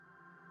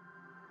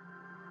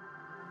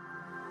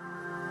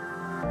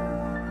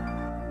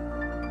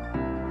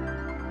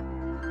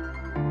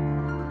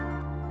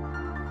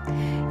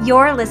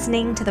You're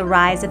listening to The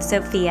Rise of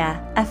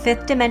Sophia, a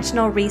fifth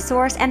dimensional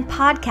resource and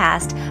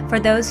podcast for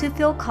those who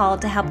feel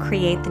called to help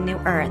create the new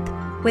earth,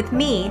 with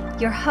me,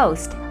 your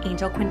host,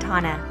 Angel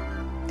Quintana,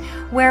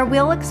 where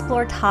we'll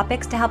explore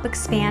topics to help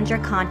expand your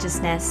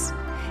consciousness,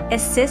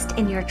 assist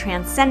in your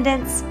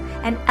transcendence,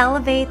 and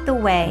elevate the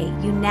way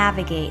you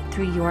navigate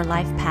through your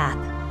life path.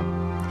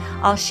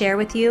 I'll share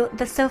with you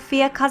the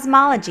Sophia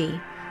cosmology,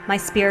 my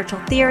spiritual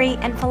theory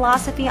and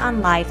philosophy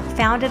on life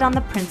founded on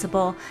the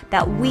principle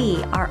that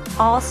we are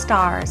all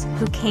stars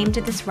who came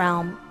to this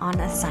realm on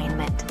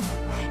assignment.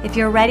 If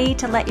you're ready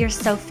to let your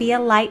Sophia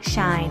light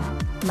shine,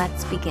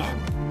 let's begin.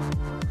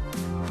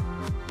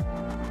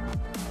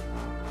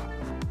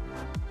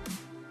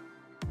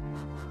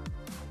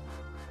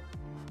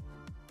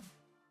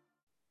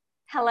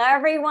 Hello,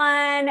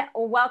 everyone.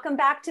 Welcome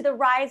back to the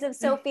Rise of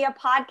Sophia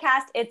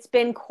podcast. It's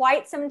been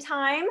quite some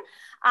time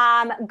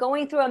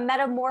going through a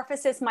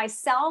metamorphosis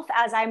myself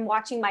as I'm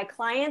watching my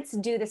clients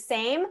do the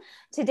same.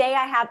 Today,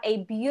 I have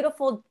a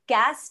beautiful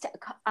guest.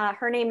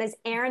 Her name is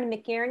Erin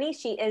McInerney.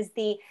 She is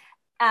the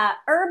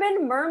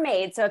Urban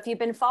Mermaid. So if you've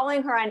been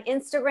following her on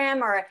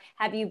Instagram or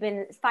have you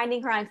been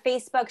finding her on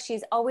Facebook,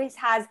 she's always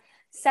has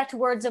such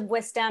words of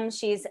wisdom.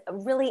 She's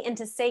really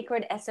into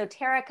sacred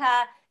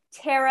esoterica,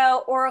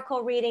 tarot,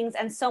 oracle readings,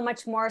 and so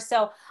much more.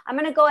 So I'm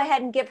going to go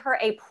ahead and give her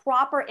a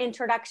proper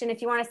introduction.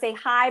 If you want to say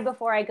hi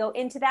before I go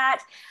into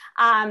that,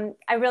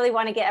 I really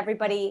want to get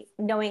everybody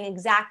knowing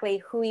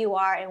exactly who you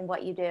are and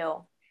what you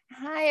do.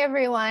 Hi,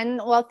 everyone.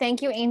 Well,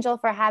 thank you, Angel,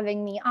 for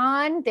having me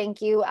on.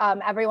 Thank you,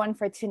 everyone,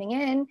 for tuning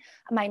in.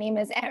 My name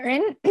is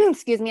Erin.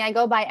 Excuse me. I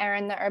go by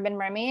Erin, the Urban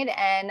Mermaid,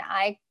 and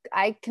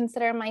I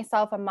consider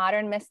myself a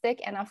modern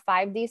mystic and a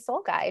 5D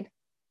soul guide.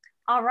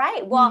 All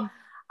right. Well,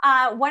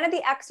 one of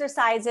the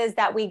exercises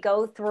that we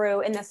go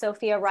through in the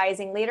Sophia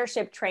Rising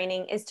Leadership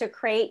Training is to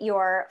create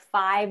your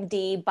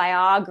 5D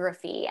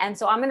biography. And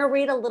so I'm going to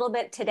read a little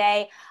bit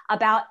today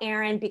about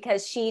Erin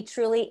because she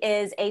truly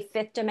is a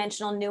fifth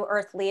dimensional new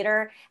earth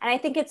leader. And I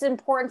think it's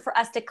important for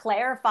us to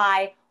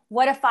clarify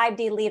what a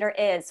 5D leader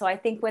is. So I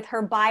think with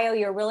her bio,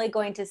 you're really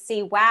going to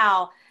see,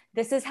 wow,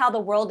 this is how the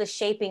world is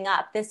shaping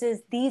up.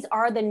 These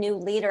are the new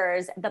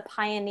leaders, the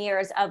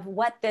pioneers of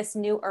what this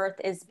new earth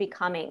is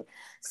becoming.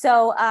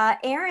 So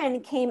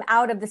Erin came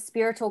out of the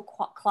spiritual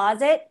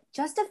closet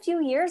just a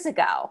few years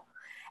ago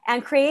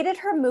and created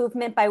her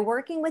movement by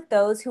working with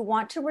those who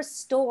want to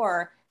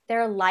restore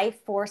their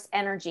life force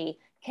energy,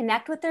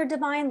 connect with their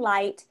divine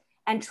light,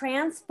 and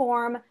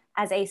transform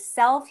as a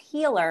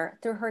self-healer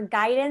through her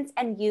guidance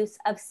and use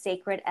of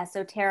sacred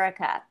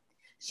esoterica.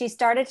 She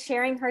started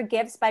sharing her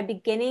gifts by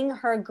beginning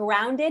her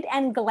Grounded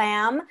and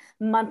Glam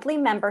monthly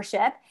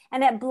membership,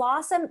 and it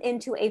blossomed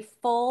into a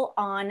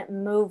full-on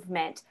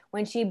movement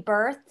when she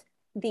birthed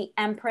the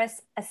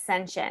Empress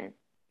Ascension.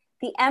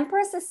 The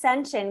Empress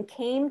Ascension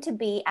came to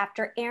be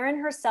after Erin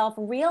herself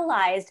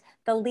realized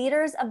the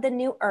leaders of the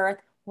new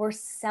earth were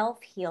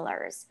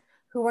self-healers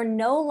who were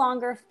no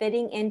longer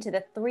fitting into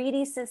the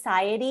 3D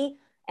society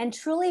and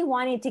truly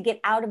wanting to get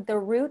out of the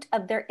root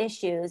of their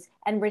issues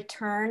and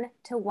return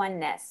to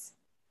oneness.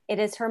 It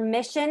is her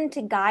mission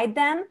to guide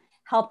them,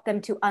 help them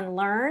to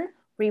unlearn,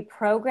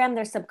 reprogram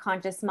their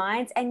subconscious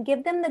minds, and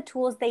give them the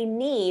tools they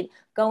need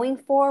going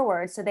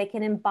forward so they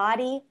can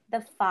embody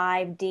the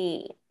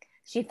 5D.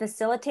 She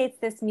facilitates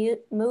this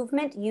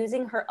movement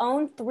using her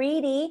own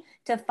 3D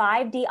to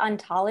 5D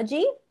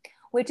ontology,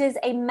 which is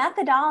a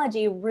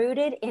methodology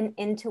rooted in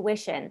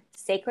intuition,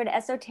 sacred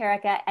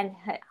esoterica, and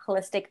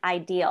holistic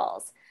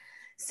ideals.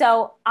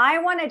 So I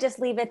want to just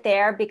leave it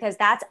there because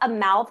that's a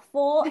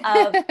mouthful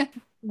of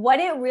what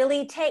it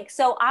really takes.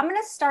 So I'm going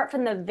to start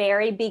from the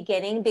very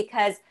beginning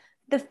because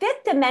the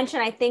fifth dimension,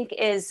 I think,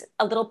 is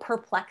a little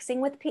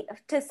perplexing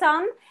to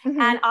some.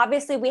 Mm-hmm. And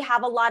obviously we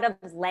have a lot of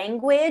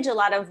language, a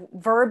lot of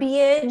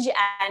verbiage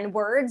and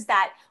words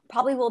that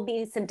probably will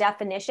be some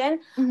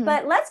definition. Mm-hmm.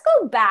 But let's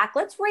go back.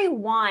 Let's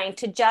rewind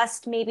to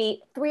just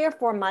maybe 3 or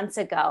 4 months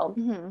ago,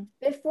 mm-hmm.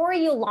 before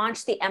you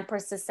launched the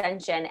Empress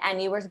Ascension and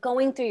you were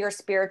going through your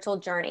spiritual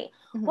journey.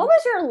 Mm-hmm. What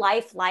was your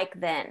life like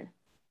then?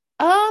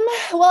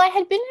 Well, I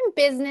had been in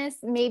business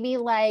maybe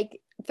like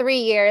 3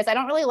 years. I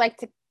don't really like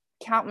to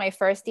count my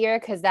first year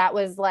because that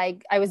was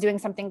like I was doing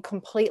something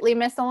completely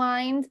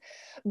misaligned.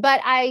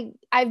 But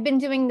I've been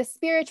doing the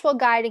spiritual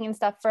guiding and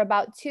stuff for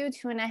about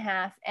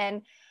 2.5.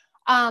 And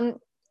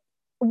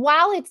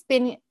while it's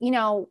been,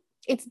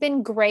 it's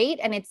been great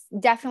and it's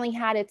definitely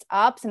had its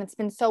ups and it's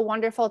been so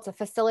wonderful to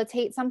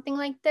facilitate something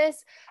like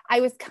this, I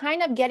was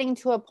kind of getting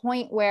to a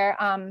point where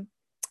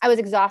I was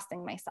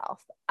exhausting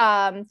myself.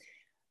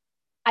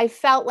 I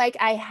felt like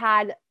I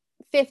had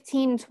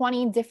 15,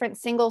 20 different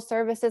single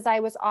services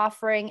I was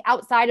offering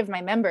outside of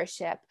my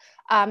membership.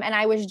 And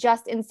I was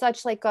just in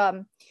such like,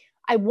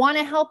 I want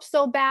to help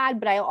so bad,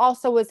 but I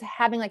also was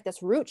having like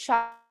this root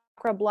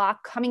chakra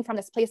block coming from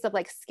this place of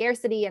like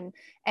scarcity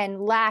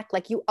and lack.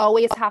 Like you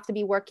always have to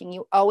be working.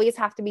 You always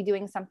have to be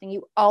doing something.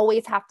 You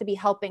always have to be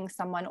helping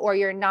someone or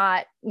you're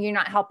not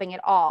helping at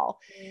all.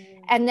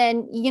 And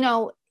then,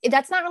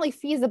 that's not really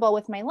feasible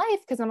with my life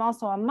because I'm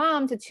also a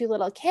mom to 2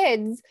 little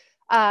kids.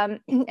 And,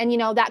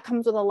 that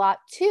comes with a lot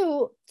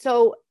too.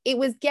 So it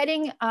was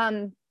getting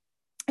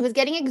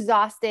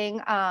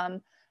exhausting.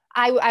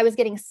 I was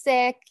getting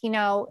sick,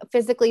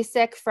 physically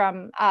sick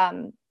from,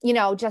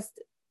 just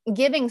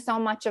giving so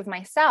much of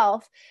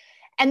myself.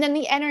 And then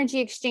the energy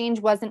exchange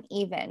wasn't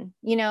even.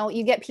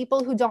 You get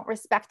people who don't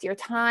respect your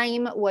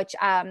time, which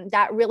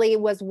that really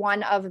was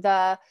one of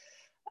the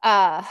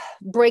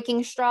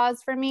breaking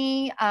straws for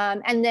me.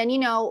 And then,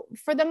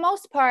 for the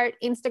most part,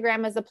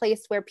 Instagram is a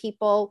place where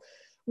people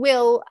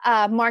will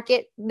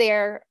market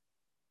their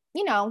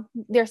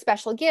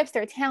special gifts,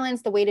 their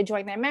talents, the way to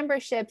join their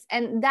memberships.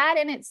 And that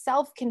in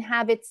itself can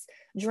have its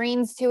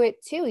drains to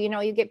it too.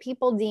 You get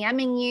people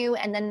DMing you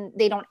and then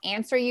they don't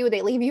answer you.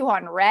 They leave you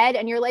on red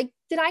and you're like,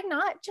 did I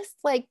not just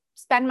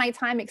spend my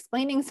time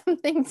explaining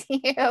something to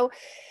you?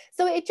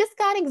 So it just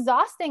got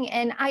exhausting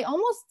and I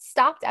almost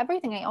stopped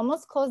everything. I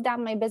almost closed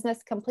down my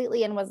business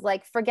completely and was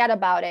like, forget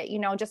about it.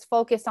 Just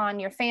focus on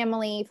your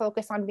family,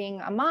 focus on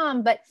being a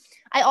mom. But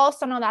I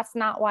also know that's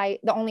not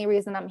the only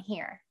reason I'm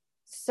here.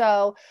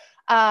 So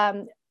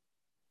the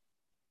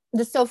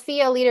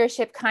Sophia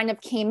leadership kind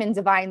of came in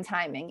divine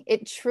timing.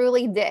 It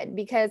truly did,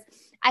 because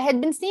I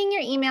had been seeing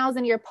your emails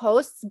and your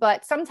posts,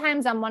 but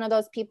sometimes I'm one of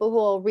those people who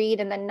will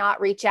read and then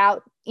not reach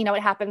out. It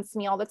happens to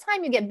me all the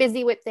time. You get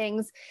busy with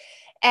things.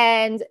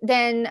 And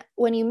then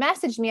when you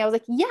messaged me, I was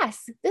like,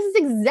 yes, this is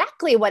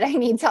exactly what I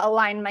need to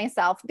align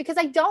myself, because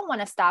I don't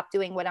want to stop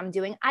doing what I'm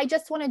doing. I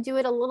just want to do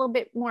it a little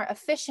bit more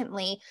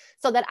efficiently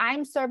so that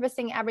I'm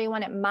servicing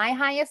everyone at my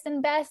highest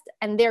and best,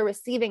 and they're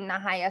receiving the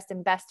highest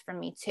and best from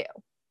me too.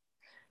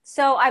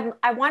 So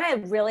I want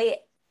to really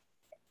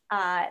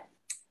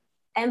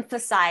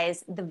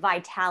emphasize the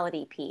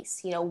vitality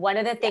piece. One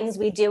of the things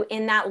we do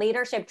in that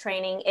leadership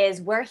training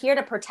is we're here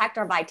to protect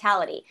our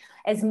vitality.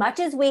 As much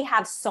as we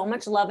have so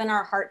much love in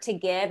our heart to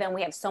give and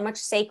we have so much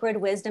sacred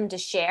wisdom to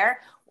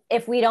share,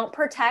 if we don't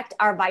protect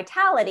our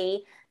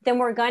vitality, then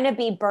we're going to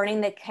be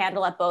burning the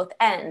candle at both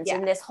ends. Yeah.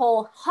 And this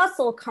whole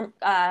hustle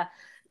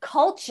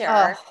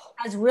culture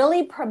has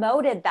really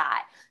promoted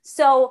that.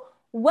 So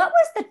what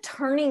was the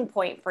turning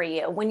point for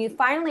you when you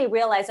finally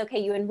realized, okay,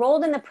 you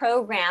enrolled in the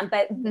program,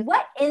 but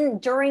what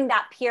during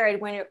that period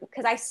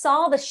because I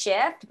saw the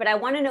shift, but I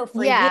want to know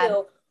for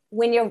you,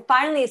 when you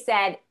finally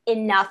said,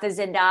 enough is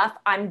enough,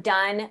 I'm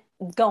done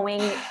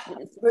trying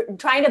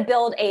to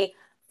build a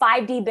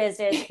 5D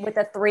business with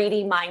a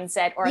 3D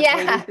mindset or a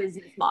 3D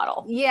business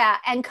model. Yeah.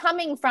 And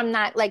coming from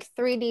that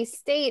 3D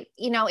state,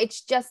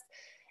 it's just,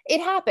 it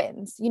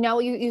happens,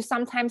 you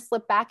sometimes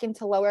slip back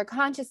into lower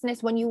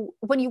consciousness when you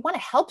want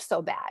to help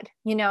so bad,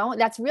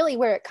 that's really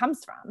where it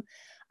comes from.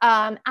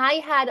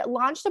 I had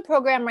launched a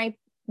program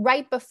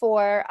right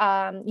before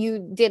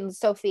you did,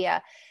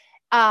 Sophia.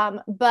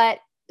 But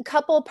a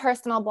couple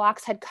personal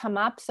blocks had come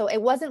up. So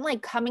it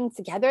wasn't coming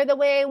together the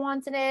way I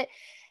wanted it.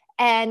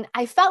 And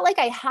I felt like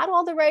I had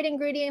all the right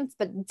ingredients,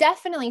 but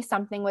definitely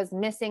something was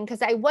missing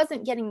because I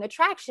wasn't getting the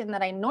traction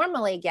that I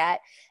normally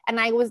get. And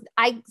I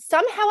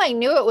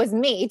knew it was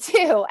me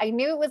too. I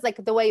knew it was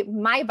the way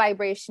my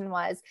vibration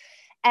was.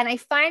 And I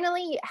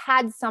finally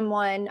had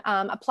someone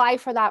apply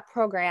for that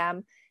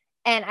program.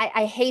 And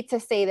I hate to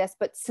say this,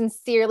 but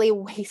sincerely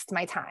waste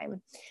my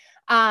time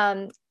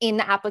in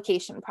the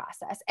application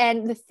process.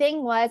 And the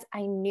thing was,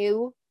 I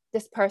knew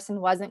this person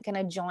wasn't going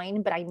to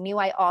join, but I knew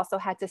I also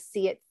had to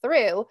see it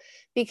through,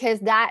 because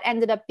that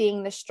ended up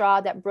being the straw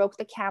that broke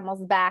the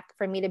camel's back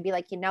for me to be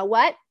like, you know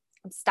what?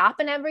 I'm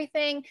stopping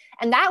everything.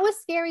 And that was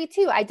scary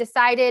too. I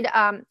decided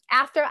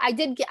after I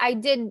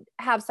did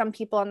have some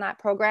people in that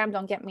program,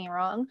 don't get me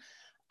wrong.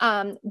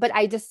 But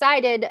I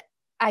decided,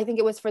 I think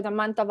it was for the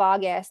month of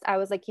August, I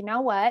was like, you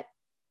know what?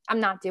 I'm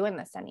not doing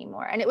this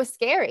anymore. And it was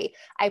scary.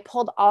 I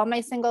pulled all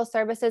my single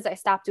services. I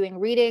stopped doing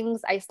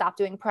readings. I stopped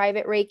doing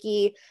private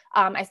Reiki.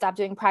 I stopped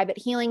doing private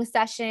healing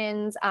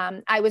sessions.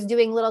 I was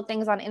doing little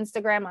things on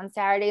Instagram on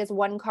Saturdays,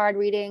 1-card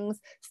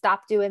readings,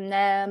 stopped doing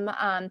them.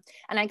 And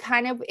I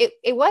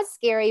it was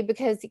scary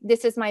because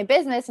this is my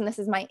business and this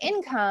is my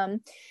income.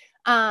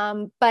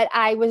 But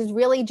I was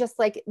really just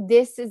like,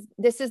 this is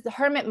the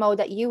hermit mode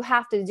that you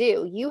have to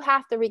do. You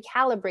have to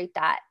recalibrate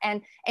that.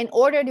 And in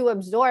order to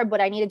absorb what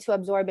I needed to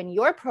absorb in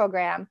your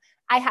program,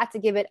 I had to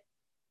give it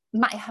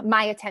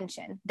my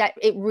attention that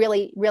it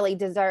really, really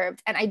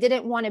deserved. And I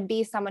didn't want to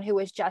be someone who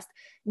was just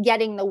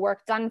getting the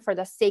work done for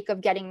the sake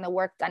of getting the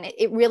work done.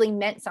 It really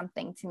meant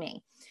something to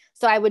me.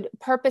 So I would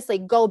purposely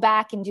go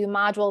back and do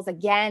modules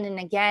again and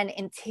again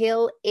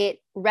until it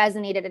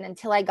resonated and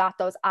until I got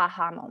those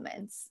aha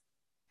moments.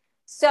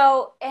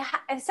 So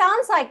it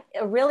sounds like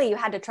really you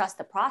had to trust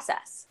the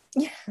process,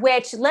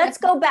 which let's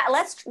go back.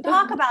 Let's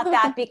talk about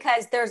that,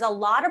 because there's a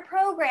lot of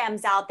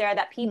programs out there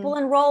that people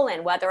enroll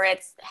in, whether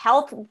it's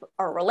health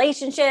or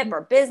relationship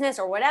or business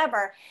or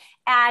whatever.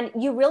 And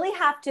you really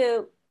have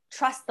to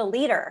trust the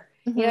leader.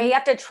 You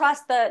have to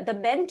trust the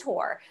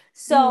mentor.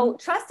 So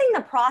trusting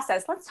the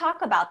process, let's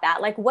talk about that.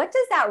 What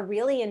does that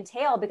really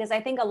entail? Because I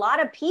think a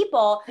lot of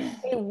people,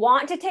 they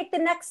want to take the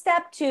next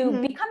step to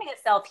becoming a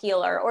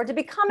self-healer or to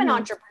become an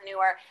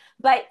entrepreneur,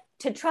 but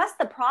to trust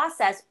the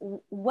process,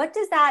 what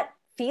does that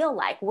feel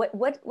like? What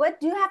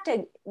do you have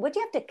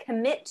to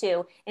commit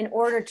to in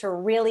order to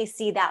really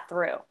see that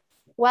through?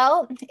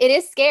 Well, it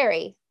is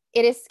scary.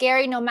 It is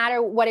scary no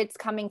matter what it's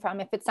coming from.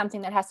 If it's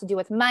something that has to do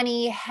with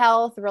money,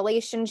 health,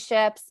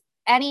 relationships,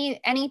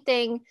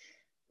 anything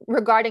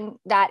regarding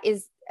that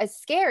is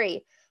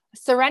scary.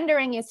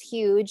 Surrendering is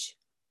huge.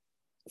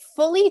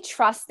 Fully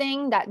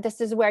trusting that this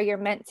is where you're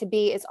meant to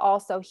be is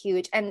also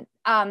huge. And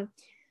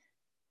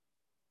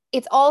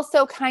it's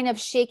also kind of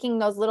shaking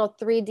those little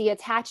 3D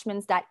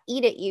attachments that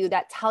eat at you,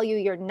 that tell you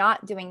you're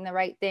not doing the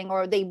right thing,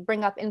 or they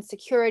bring up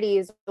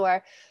insecurities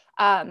or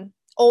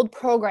old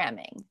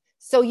programming.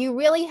 So you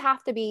really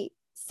have to be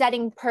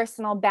setting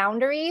personal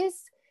boundaries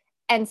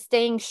and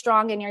staying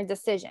strong in your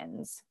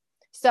decisions.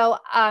 So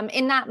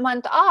in that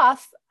month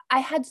off, I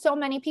had so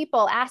many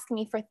people ask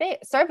me for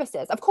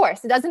services. Of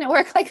course, doesn't it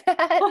work like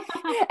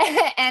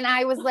that? And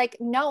I was like,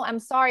 no, I'm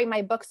sorry.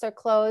 My books are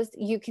closed.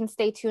 You can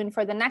stay tuned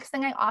for the next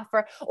thing I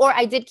offer. Or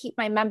I did keep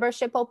my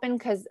membership open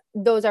because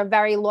those are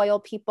very loyal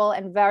people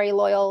and very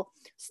loyal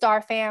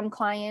Star Fam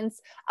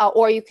clients.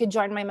 Or you could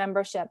join my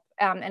membership.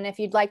 And if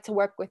you'd like to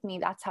work with me,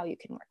 that's how you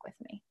can work with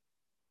me.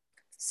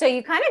 So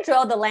you kind of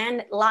drilled the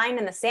line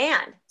in the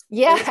sand.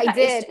 Yeah, I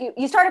did.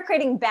 You started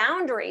creating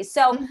boundaries.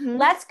 So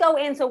let's go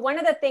in. So one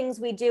of the things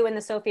we do in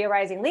the Sophia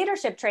Rising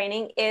Leadership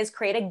Training is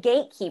create a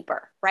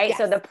gatekeeper, right? Yes.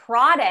 So the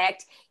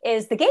product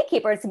is the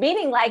gatekeeper. It's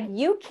meaning like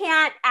you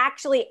can't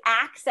actually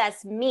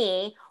access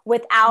me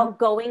without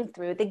going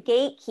through the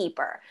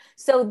gatekeeper.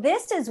 So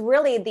this is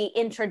really the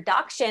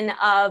introduction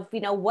of,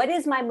 what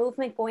is my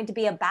movement going to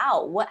be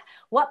about?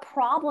 What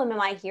problem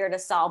am I here to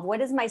solve?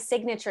 What is my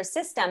signature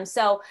system?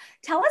 So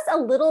tell us a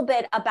little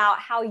bit about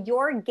how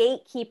your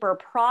gatekeeper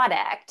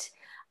product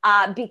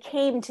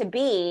became to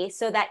be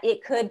so that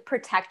it could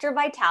protect your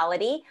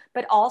vitality,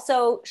 but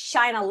also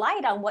shine a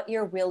light on what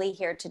you're really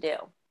here to do.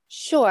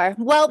 Sure.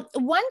 Well,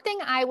 one thing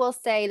I will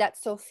say that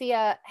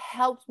Sophia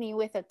helped me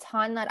with a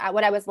ton,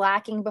 what I was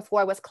lacking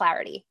before was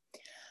clarity.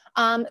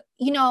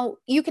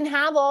 You can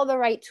have all the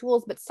right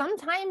tools, but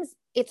sometimes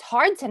it's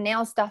hard to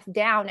nail stuff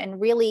down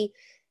and really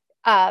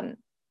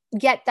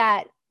get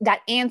that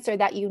answer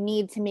that you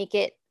need to make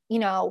it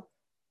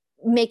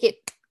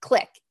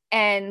click.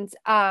 And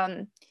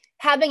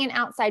having an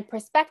outside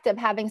perspective,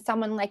 having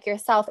someone like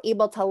yourself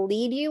able to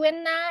lead you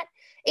in that,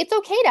 it's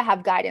okay to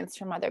have guidance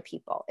from other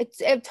people.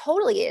 It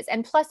totally is.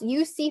 And plus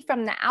you see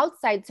from the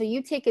outside, so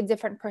you take a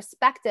different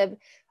perspective,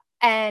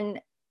 and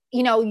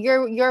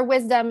your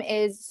wisdom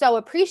is so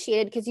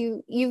appreciated because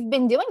you've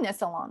been doing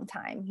this a long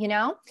time,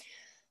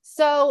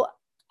 So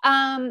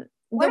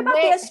what about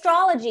the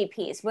astrology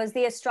piece? Was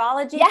the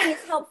astrology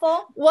piece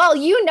helpful? Well,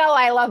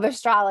 I love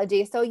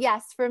astrology. So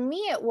yes, for me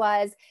it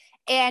was.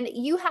 And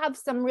you have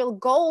some real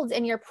gold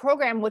in your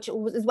program, which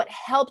is what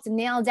helped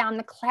nail down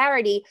the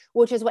clarity,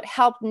 which is what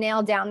helped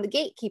nail down the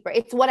gatekeeper.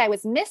 It's what I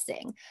was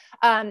missing.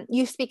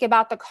 You speak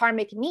about the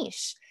karmic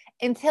niche.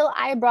 Until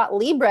I brought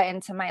Libra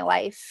into my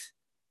life,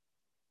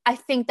 I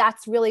think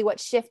that's really what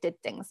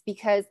shifted things,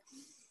 because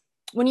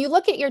when you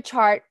look at your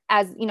chart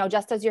as,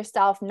 just as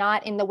yourself,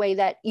 not in the way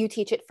that you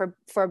teach it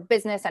for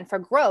business and for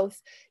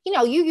growth,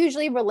 you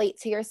usually relate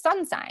to your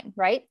sun sign,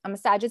 right? I'm a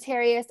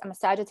Sagittarius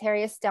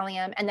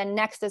stellium. And then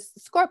next is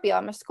Scorpio.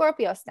 I'm a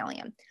Scorpio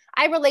stellium.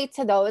 I relate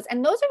to those.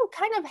 And those are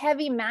kind of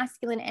heavy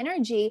masculine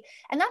energy.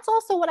 And that's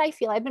also what I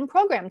feel I've been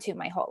programmed to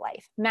my whole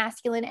life,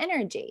 masculine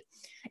energy.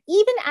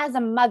 Even as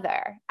a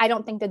mother, I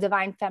don't think the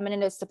divine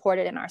feminine is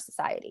supported in our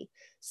society.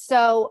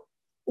 So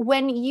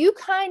when you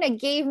kind of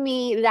gave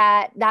me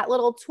that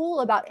little tool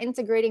about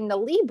integrating the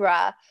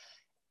Libra,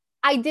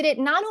 I did it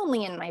not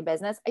only in my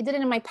business, I did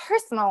it in my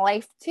personal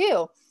life too.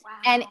 Wow.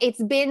 And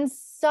it's been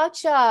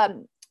such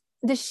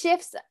the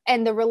shifts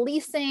and the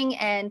releasing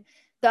and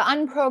the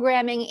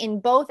unprogramming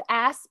in both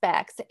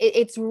aspects.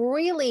 It's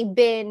really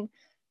been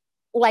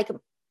like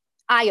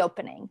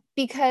eye-opening,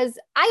 because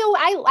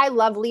I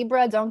love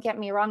Libra. Don't get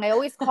me wrong. I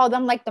always call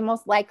them like the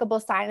most likable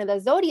sign of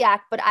the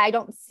zodiac, but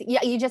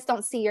you just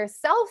don't see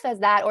yourself as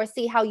that or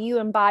see how you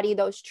embody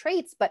those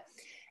traits. But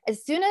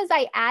as soon as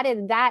I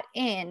added that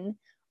in,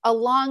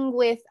 along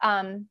with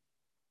a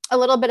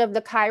little bit of the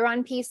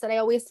Chiron piece that I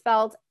always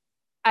felt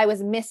I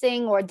was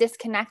missing or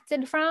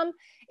disconnected from,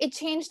 it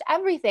changed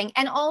everything.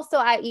 And also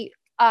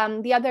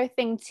the other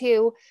thing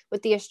too,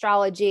 with the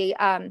astrology,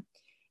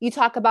 you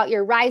talk about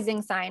your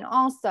rising sign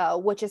also,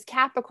 which is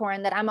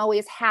Capricorn, that I'm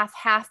always half.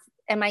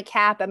 Am I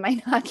Cap? Am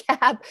I not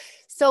Cap?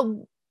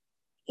 So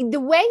the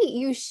way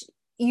you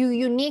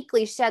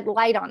uniquely shed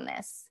light on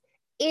this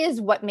is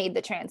what made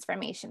the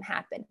transformation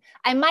happen.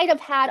 I might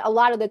have had a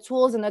lot of the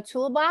tools in the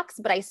toolbox,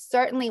 but I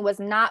certainly was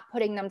not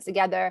putting them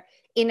together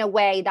in a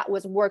way that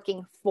was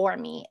working for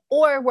me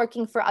or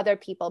working for other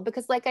people.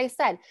 Because like I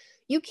said,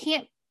 you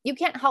can't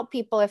help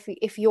people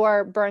if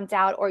you're burnt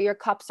out or your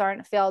cups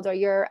aren't filled or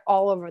you're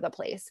all over the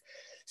place.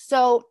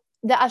 So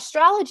the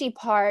astrology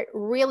part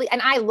really,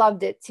 and I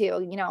loved it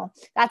too,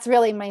 that's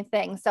really my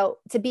thing. So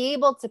to be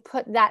able to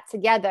put that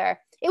together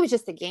it was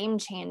just a game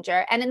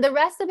changer. And then the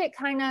rest of it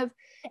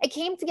it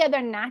came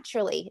together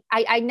naturally.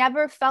 I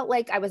never felt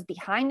like I was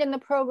behind in the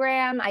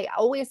program. I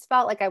always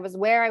felt like I was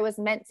where I was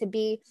meant to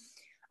be.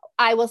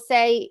 I will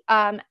say,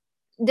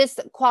 this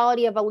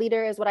quality of a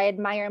leader is what I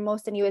admire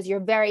most in you, is you're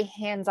very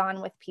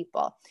hands-on with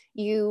people.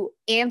 You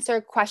answer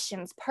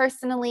questions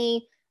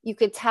personally. You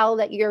could tell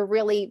that you're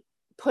really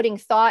putting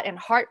thought and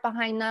heart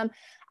behind them.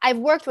 I've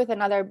worked with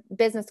another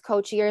business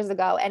coach years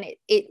ago, and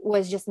it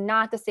was just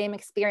not the same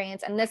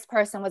experience. And this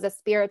person was a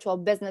spiritual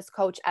business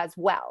coach as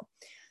well.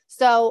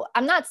 So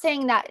I'm not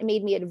saying that it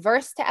made me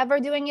adverse to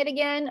ever doing it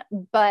again,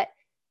 but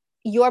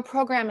your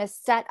program is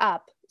set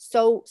up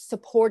so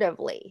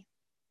supportively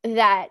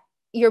that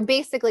you're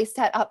basically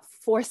set up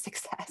for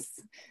success,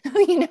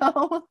 you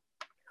know?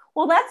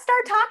 Well, let's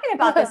start talking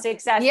about the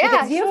success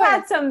because you've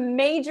had some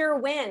major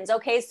wins.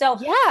 Okay. So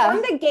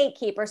from the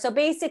gatekeeper. So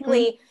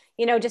basically,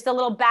 just a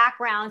little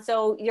background.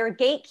 So your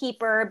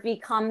gatekeeper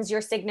becomes your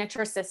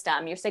signature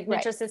system. Your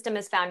signature system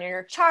is found in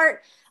your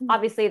chart.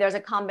 Obviously, there's a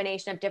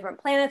combination of different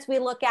planets we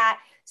look at.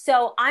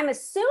 So I'm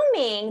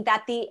assuming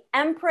that the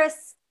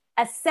Empress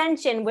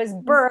Ascension was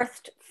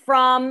birthed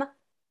from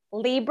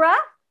Libra.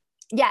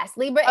 Yes,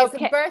 Libra is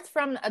birthed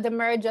from the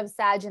merge of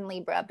Sag and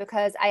Libra,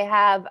 because I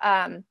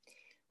have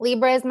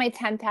Libra is my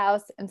 10th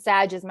house and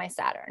Sag is my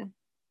Saturn.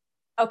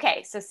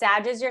 Okay, so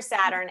Sag is your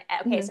Saturn.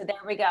 Okay, so there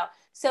we go.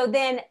 So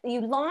then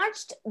you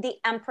launched the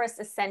Empress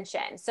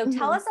Ascension. So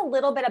tell us a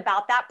little bit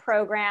about that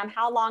program.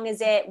 How long is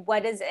it?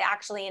 What does it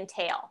actually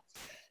entail?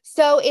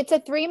 So it's a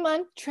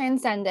 3-month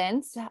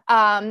transcendence,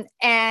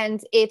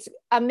 and it's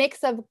a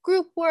mix of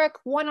group work,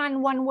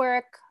 one-on-one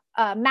work,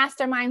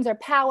 masterminds or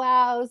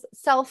powwows,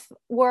 self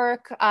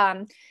work.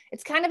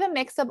 It's kind of a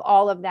mix of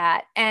all of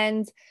that.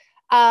 And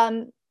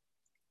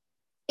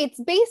it's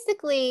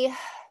basically,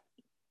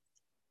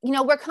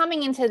 we're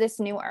coming into this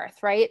new earth,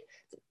 right?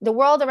 The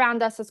world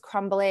around us is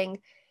crumbling,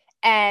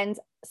 and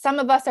some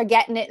of us are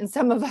getting it and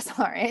some of us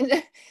aren't.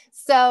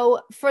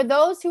 So for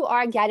those who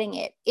are getting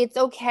it, it's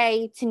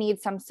okay to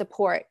need some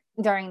support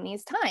during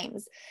these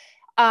times.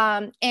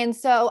 And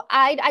so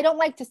I don't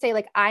like to say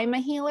like I'm a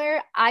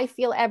healer. I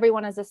feel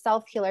everyone is a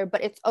self-healer,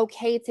 but it's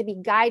okay to be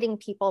guiding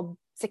people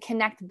to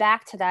connect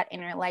back to that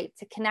inner light,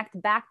 to connect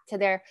back to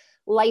their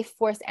life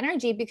force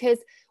energy, because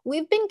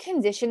we've been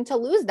conditioned to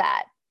lose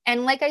that.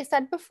 And like I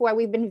said before,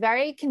 we've been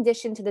very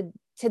conditioned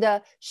to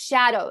the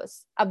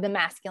shadows of the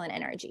masculine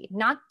energy,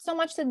 not so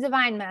much the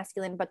divine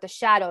masculine, but the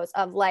shadows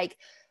of like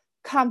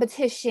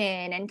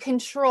competition and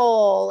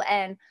control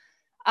and,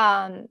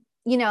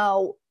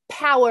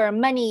 power,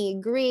 money,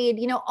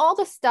 greed, all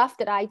the stuff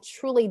that I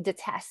truly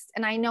detest.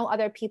 And I know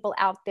other people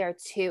out there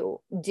too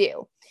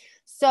do.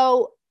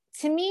 So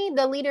to me,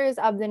 the leaders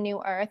of the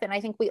new earth, and I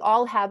think we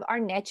all have our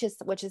niches,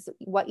 which is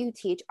what you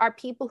teach, are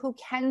people who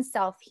can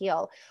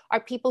self-heal,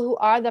 are people who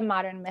are the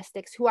modern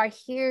mystics, who are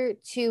here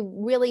to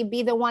really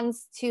be the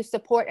ones to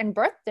support and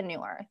birth the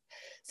new earth.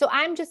 So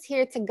I'm just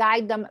here to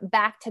guide them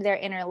back to their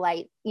inner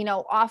light,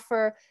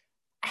 offer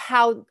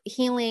how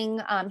healing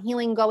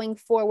going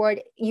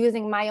forward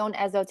using my own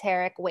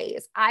esoteric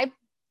ways. I'm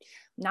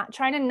not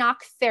trying to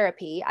knock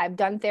therapy. I've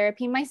done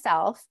therapy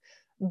myself,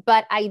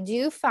 but I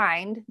do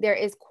find there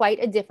is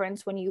quite a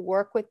difference when you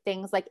work with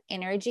things like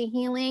energy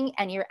healing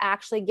and you're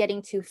actually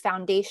getting to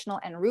foundational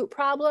and root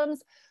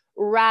problems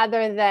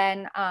rather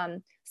than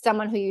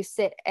someone who you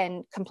sit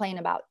and complain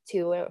about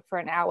to for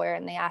an hour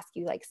and they ask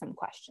you like some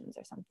questions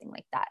or something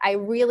like that. I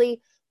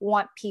really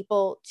want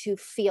people to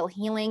feel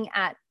healing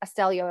at a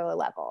cellular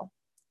level.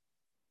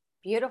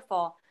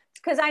 Beautiful.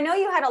 Because I know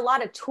you had a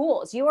lot of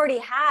tools. You already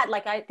had,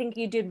 like, I think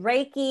you did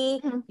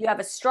Reiki, you have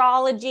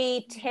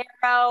astrology,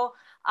 tarot,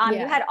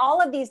 you had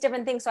all of these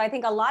different things. So I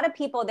think a lot of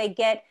people, they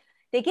get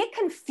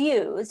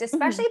confused,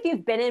 especially if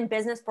you've been in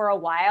business for a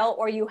while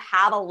or you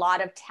have a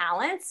lot of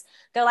talents.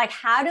 They're like,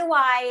 how do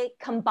I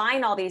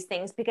combine all these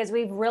things? Because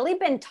we've really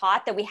been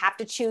taught that we have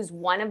to choose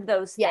one of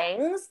those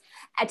things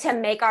to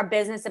make our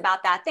business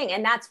about that thing.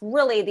 And that's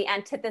really the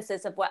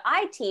antithesis of what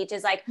I teach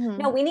is like,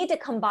 no, we need to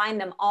combine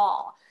them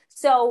all.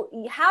 So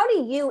how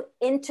do you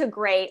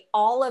integrate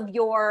all of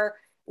your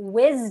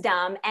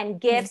wisdom and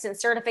gifts and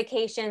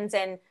certifications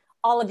and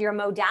all of your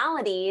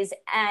modalities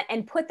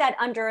and put that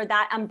under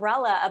that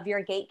umbrella of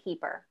your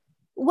gatekeeper?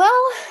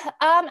 Well,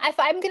 if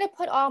I'm going to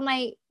put all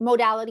my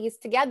modalities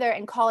together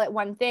and call it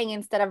one thing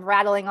instead of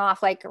rattling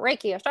off like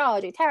Reiki,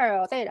 astrology,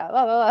 tarot, theta,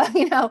 blah, blah,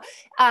 blah,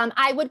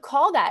 I would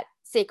call that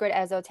sacred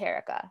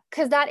esoterica,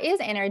 because that is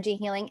energy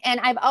healing. And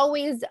I've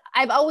always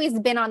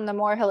been on the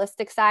more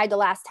holistic side the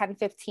last 10,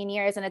 15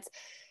 years. And it's,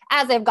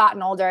 as I've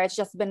gotten older, it's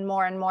just been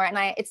more and more. And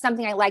it's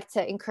something I like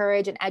to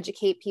encourage and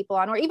educate people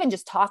on, or even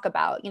just talk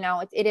about,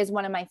 it is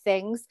one of my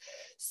things.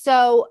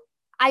 So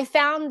I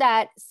found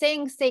that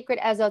saying sacred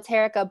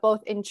esoterica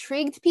both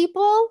intrigued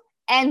people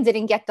and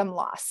didn't get them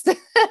lost.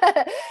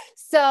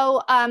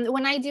 So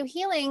when I do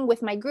healing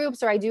with my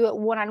groups or I do it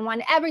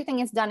one-on-one, everything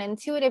is done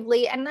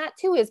intuitively. And that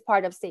too is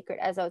part of sacred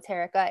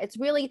esoterica. It's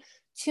really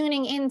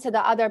tuning into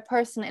the other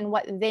person and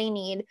what they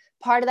need.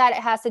 Part of that, it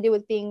has to do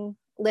with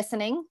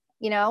listening,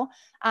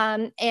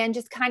 and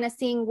just kind of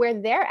seeing where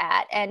they're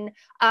at. And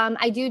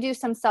I do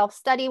some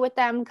self-study with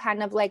them,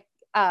 kind of like,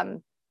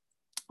 so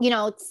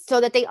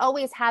that they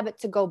always have it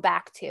to go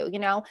back to,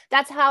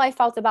 that's how I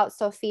felt about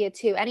Sophia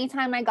too.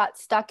 Anytime I got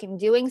stuck in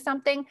doing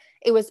something,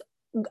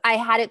 I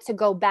had it to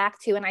go back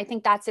to. And I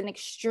think that's an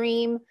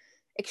extreme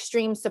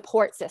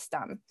support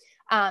system.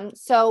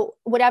 So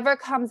whatever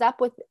comes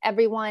up with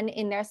everyone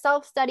in their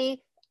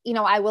self-study,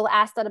 I will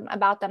ask them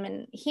about them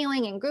in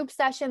healing and group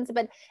sessions,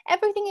 but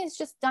everything is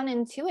just done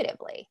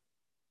intuitively.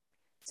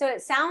 So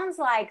it sounds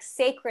like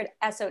Sacred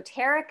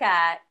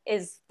Esoterica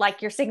is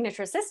like your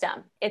signature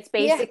system. It's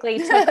basically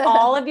took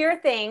all of your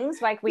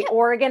things, like we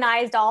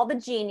organized all the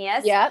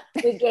genius. Yep.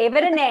 We gave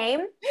it a name,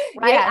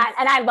 right? Yes.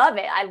 And I love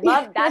it. I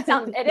love that.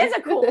 It is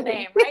a cool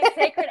name, right?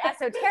 Sacred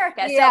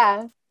Esoterica.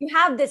 Yeah. So you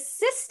have this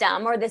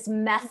system or this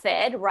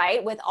method,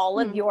 right? With all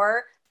of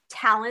your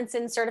talents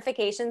and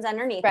certifications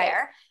underneath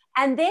there.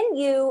 And then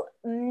you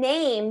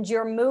named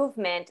your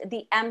movement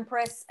the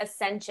Empress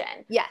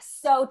Ascension. Yes.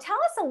 So tell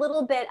us a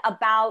little bit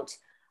about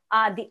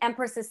the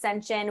Empress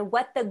Ascension,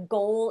 what the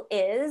goal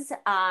is,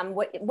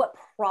 what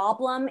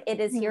problem it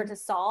is here to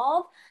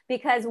solve.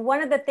 Because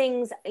one of the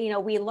things,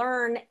 we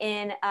learn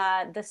in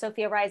the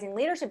Sophia Rising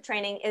Leadership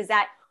Training is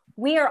that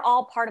we are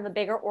all part of a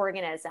bigger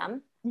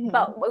organism,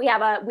 but we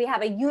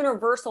have a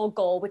universal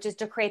goal, which is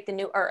to create the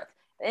new earth.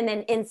 And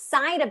then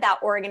inside of that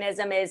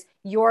organism is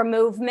your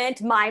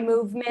movement, my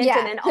movement,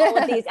 and then all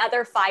of these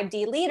other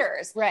 5D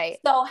leaders. Right.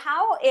 So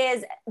how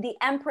is the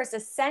Empress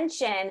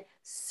Ascension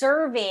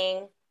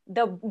serving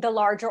the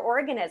larger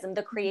organism,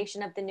 the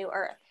creation of the new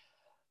earth?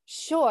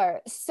 Sure.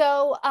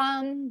 So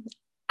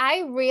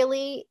I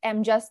really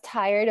am just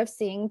tired of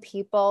seeing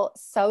people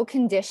so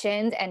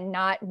conditioned and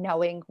not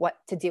knowing what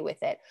to do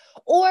with it.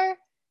 Or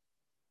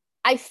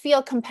I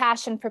feel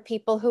compassion for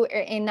people who are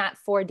in that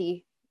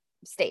 4D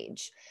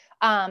stage.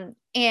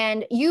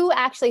 And you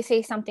actually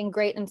say something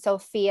great in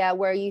Sophia,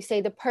 where you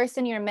say the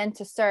person you're meant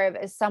to serve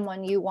is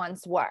someone you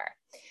once were.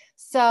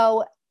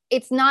 So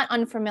it's not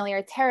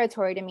unfamiliar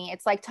territory to me.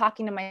 It's like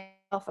talking to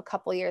myself a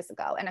couple years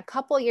ago. And a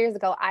couple years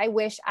ago, I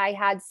wish I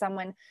had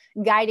someone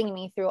guiding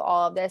me through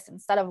all of this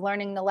instead of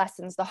learning the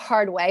lessons the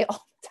hard way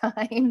all the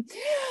time.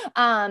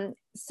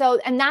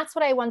 And that's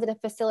what I wanted to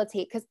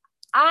facilitate, because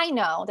I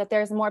know that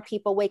there's more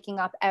people waking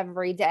up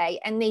every day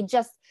and they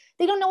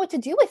don't know what to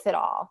do with it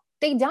all.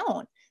 They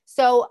don't.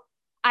 So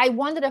I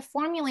wanted to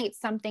formulate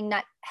something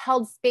that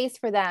held space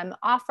for them,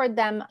 offered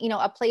them,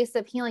 a place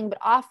of healing, but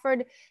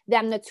offered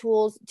them the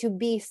tools to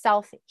be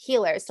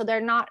self-healers. So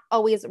they're not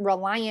always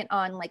reliant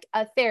on like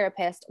a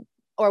therapist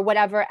or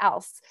whatever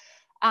else.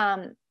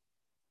 I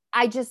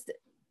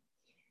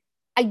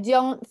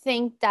don't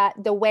think that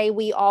the way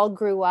we all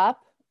grew up,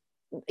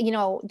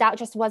 that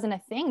just wasn't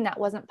a thing, that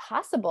wasn't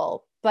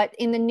possible. But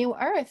in the new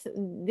earth,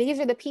 these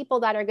are the people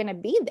that are going to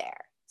be there.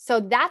 So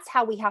that's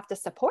how we have to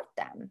support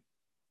them.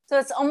 So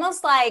it's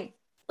almost like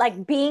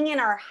being in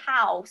our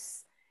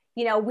house,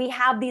 we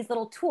have these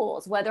little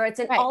tools, whether it's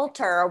an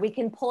altar or we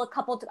can pull a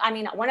couple.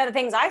 One of the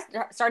things I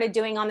started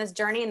doing on this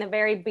journey in the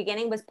very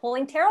beginning was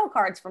pulling tarot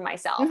cards for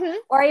myself,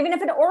 or even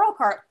if an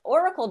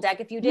oracle deck,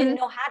 if you didn't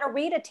know how to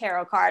read a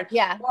tarot card,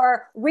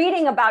 or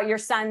reading about your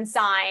sun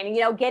sign,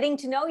 getting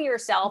to know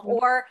yourself,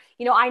 or,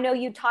 I know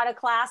you taught a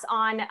class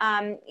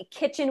on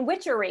kitchen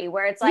witchery,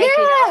 where it's like,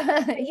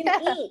 you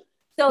eat.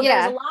 So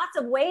there's lots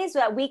of ways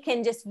that we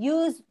can just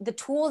use the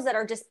tools that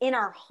are just in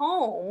our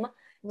home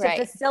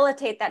to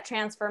facilitate that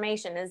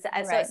transformation. So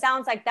it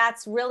sounds like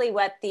that's really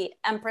what the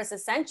Empress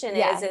Ascension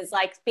is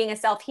like being a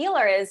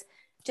self-healer, is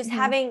just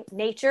having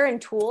nature and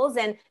tools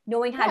and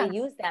knowing how to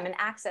use them and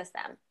access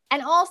them.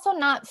 And also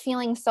not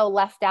feeling so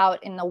left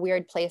out in the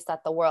weird place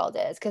that the world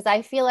is. Because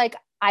I feel like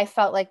I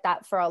felt like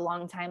that for a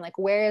long time. Like,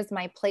 where is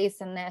my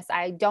place in this?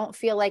 I don't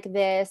feel like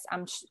this.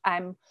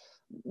 I'm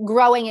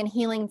growing and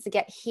healing to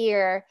get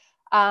here.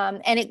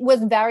 And it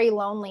was very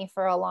lonely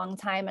for a long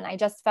time. And I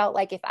just felt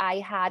like if I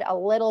had a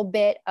little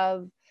bit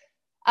of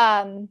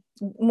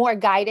more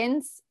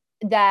guidance,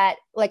 that,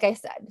 like I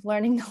said,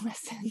 learning the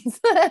lessons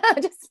would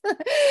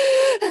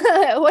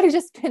have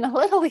just been a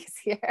little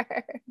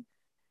easier.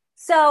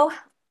 So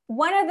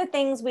one of the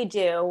things we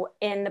do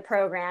in the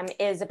program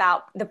is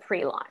about the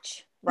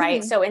pre-launch,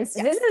 right? So this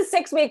is a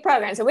 6-week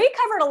program. So we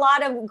covered a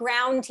lot of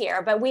ground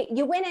here, but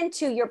you went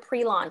into your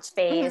pre-launch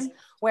phase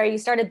where you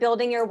started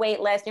building your wait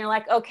list and you're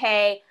like,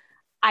 okay,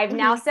 I've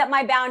now set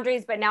my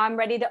boundaries, but now I'm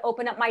ready to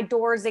open up my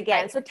doors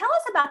again. So tell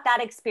us about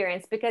that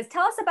experience, because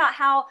tell us about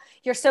how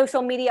your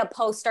social media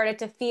posts started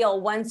to feel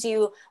once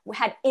you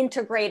had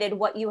integrated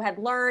what you had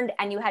learned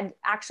and you had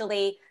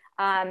actually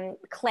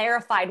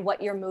clarified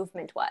what your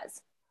movement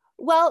was.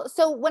 Well,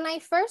 so when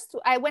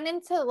I went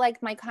into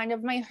like my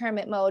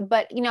hermit mode,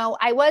 but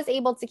I was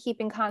able to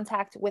keep in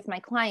contact with my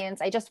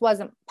clients. I just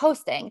wasn't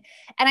posting.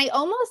 And I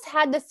almost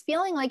had this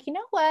feeling like, you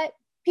know what,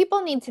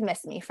 people need to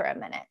miss me for a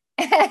minute.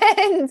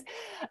 And,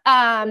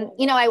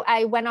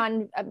 I went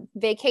on a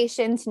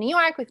vacation to New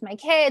York with my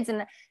kids,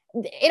 and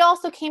it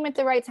also came at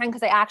the right time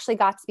because I actually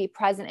got to be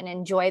present and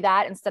enjoy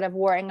that instead of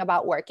worrying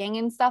about working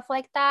and stuff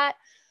like that.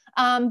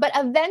 But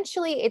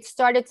eventually it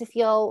started to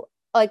feel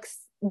like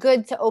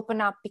good to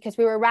open up because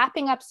we were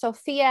wrapping up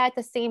Sophia at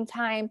the same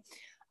time.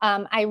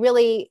 I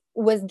really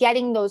was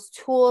getting those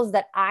tools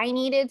that I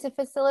needed to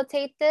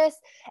facilitate this.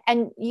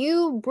 And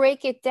you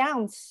break it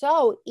down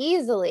so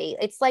easily.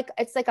 It's like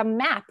a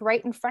map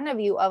right in front of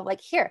you of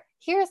like,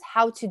 here's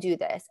how to do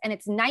this. And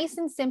it's nice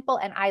and simple.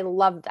 And I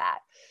love that.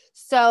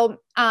 So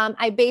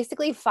I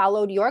basically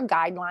followed your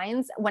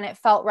guidelines. When it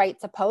felt right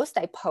to post,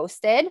 I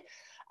posted.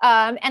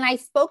 And I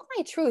spoke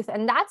my truth.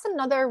 And that's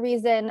another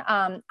reason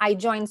I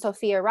joined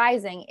Sophia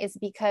Rising, is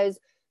because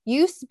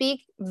you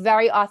speak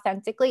very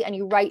authentically and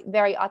you write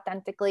very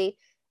authentically.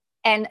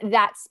 And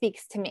that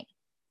speaks to me.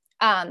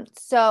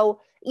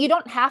 So you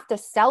don't have to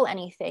sell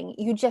anything.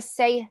 You just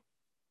say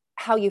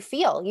how you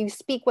feel. You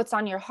speak what's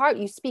on your heart.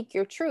 You speak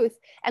your truth,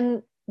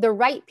 and the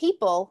right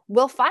people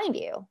will find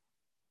you.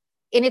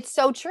 And it's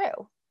so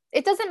true.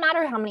 It doesn't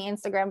matter how many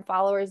Instagram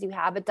followers you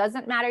have. It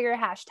doesn't matter your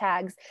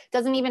hashtags. It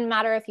doesn't even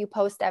matter if you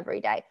post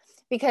every day,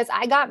 because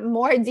I got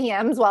more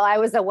DMs while I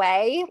was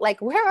away.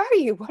 Like, where are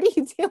you? What are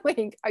you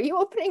doing? Are you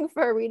opening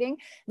for a reading?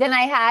 Than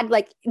I had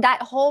like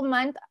that whole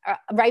month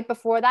right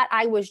before that.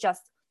 I was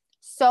just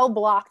so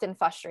blocked and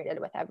frustrated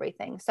with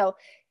everything. So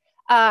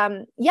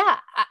yeah,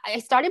 I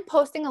started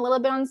posting a little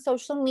bit on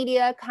social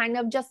media, kind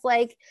of just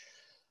like,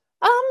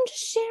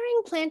 just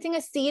sharing, planting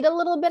a seed a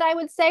little bit, I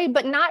would say,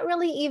 but not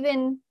really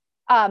even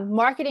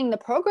marketing the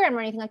program or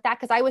anything like that,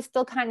 because I was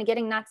still kind of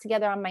getting that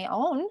together on my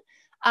own.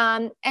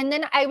 And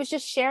then I was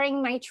just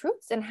sharing my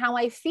truths and how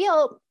I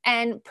feel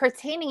and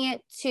pertaining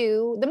it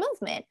to the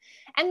movement.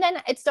 And then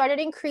it started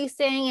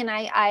increasing, and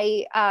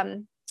I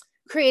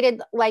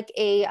created like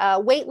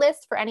a wait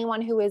list for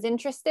anyone who is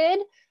interested.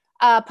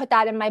 Put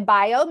that in my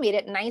bio, made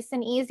it nice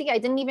and easy. I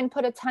didn't even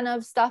put a ton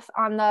of stuff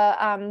on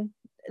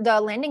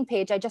the landing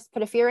page. I just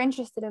put, if you're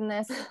interested in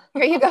this,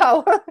 here you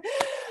go.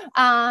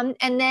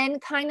 And then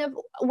kind of,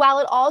 while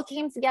it all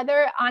came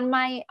together on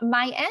my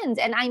end,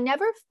 and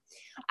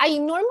I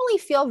normally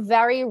feel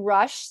very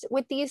rushed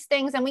with these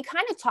things. And we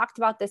kind of talked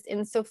about this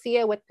in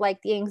Sophia with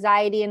like the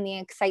anxiety and the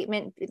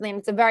excitement. And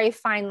it's a very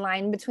fine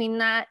line between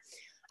that.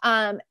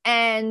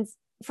 And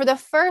for the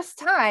first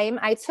time,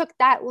 I took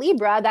that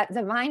Libra, that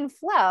divine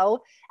flow,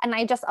 and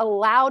I just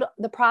allowed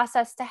the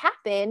process to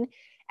happen.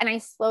 And I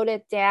slowed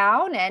it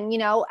down, and,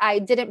 I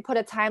didn't put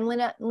a time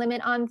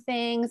limit on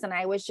things. And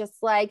I was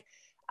just like,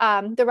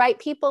 the right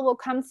people will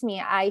come to me.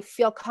 I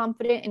feel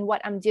confident in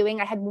what I'm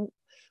doing. I had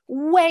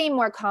way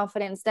more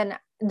confidence than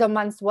the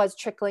months was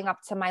trickling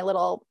up to my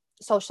little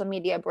social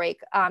media break.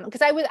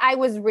 Because I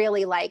was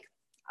really like,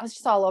 I was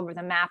just all over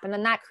the map, and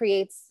then that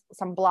creates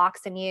some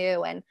blocks in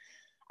you. And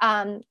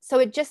so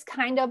it just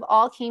kind of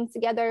all came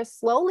together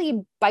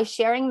slowly by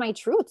sharing my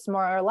truths,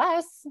 more or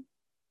less.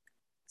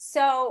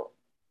 So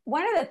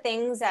one of the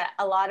things that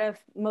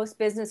most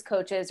business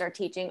coaches are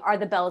teaching are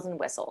the bells and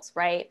whistles,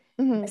 right?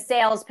 Mm-hmm. The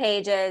sales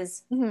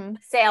pages, mm-hmm.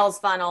 sales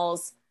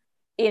funnels,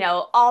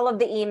 all of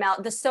the email,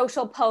 the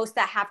social posts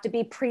that have to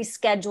be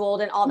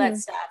pre-scheduled and all mm-hmm. that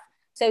stuff.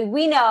 So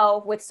we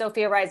know with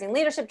Sophia Rising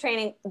Leadership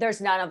Training,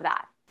 there's none of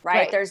that,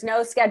 right? There's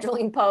no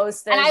scheduling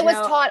posts. And I was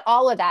taught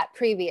all of that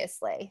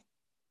previously.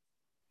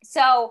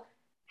 So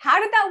how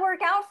did that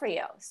work out for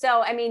you?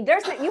 So, I mean,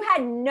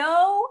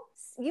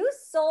 you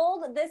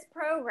sold this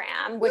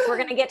program, which we're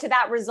going to get to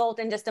that result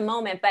in just a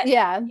moment, but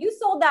yeah, you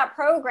sold that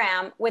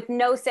program with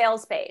no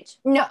sales page.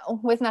 No,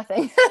 with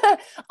nothing.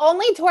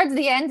 Only towards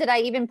the end did I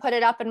even put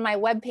it up in my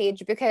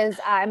webpage, because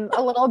I'm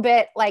a little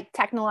bit like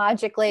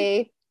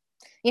technologically,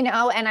 and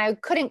I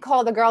couldn't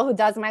call the girl who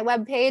does my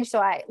webpage.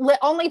 So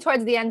only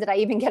towards the end did I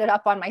even get it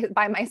up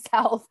by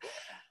myself.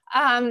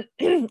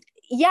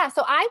 Yeah.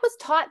 So I was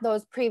taught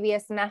those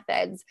previous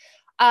methods.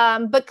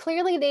 But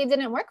clearly they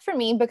didn't work for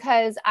me,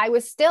 because I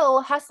was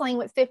still hustling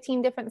with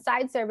 15 different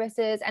side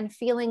services and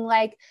feeling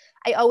like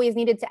I always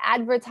needed to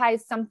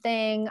advertise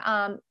something.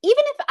 Even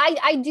if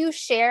I do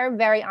share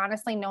very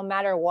honestly, no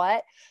matter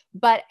what,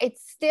 but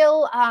it's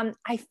still,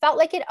 I felt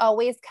like it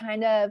always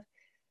kind of,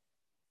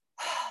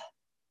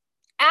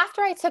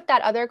 after I took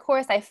that other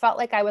course, I felt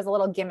like I was a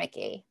little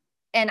gimmicky,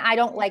 and I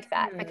don't like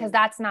that, because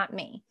that's not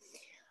me.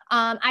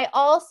 I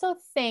also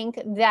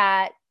think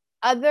that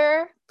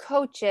other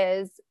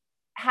coaches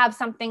have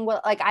something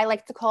like I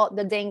like to call it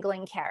the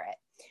dangling carrot.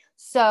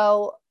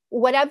 So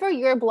whatever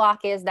your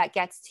block is that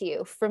gets to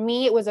you, for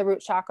me, it was a root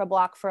chakra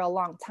block for a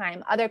long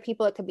time. Other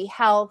people, it could be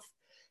health,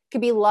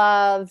 could be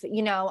love,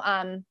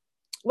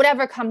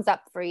 whatever comes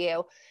up for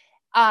you.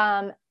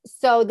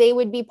 So they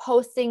would be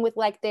posting with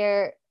like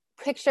their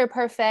picture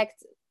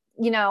perfect,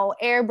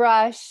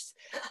 airbrushed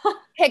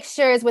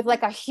pictures with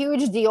like a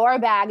huge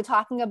Dior bag,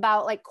 talking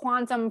about like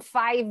quantum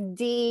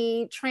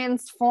 5D,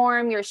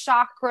 transform your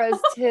chakras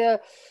to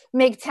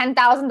make $10,000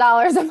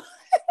 a month.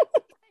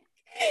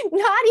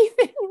 Not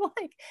even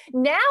like,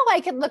 now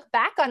I can look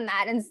back on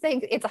that and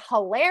think it's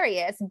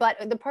hilarious.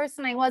 But the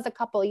person I was a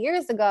couple of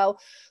years ago,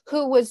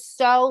 who was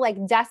so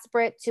like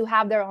desperate to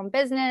have their own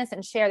business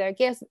and share their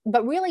gifts,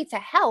 but really to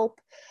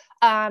help,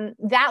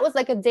 that was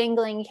like a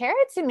dangling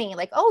carrot to me.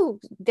 Like, oh,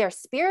 they're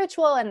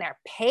spiritual and they're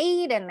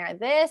paid and they're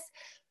this.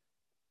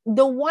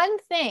 the one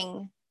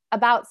thing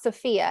about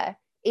Sophia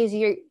is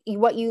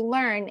what you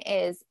learn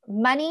is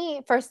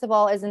money, first of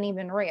all, isn't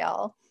even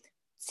real.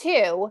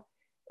 Two,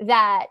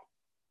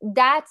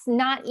 that's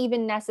not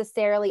even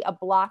necessarily a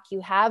block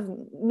you have.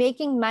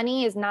 Making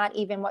money is not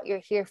even what you're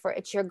here for.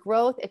 It's your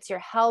growth, it's your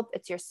help,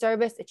 it's your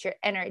service, it's your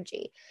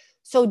energy.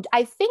 So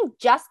I think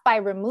just by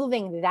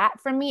removing that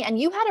from me, and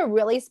you had a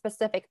really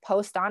specific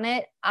post on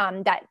it,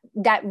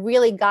 that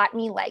really got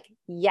me like,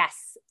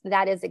 yes,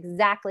 that is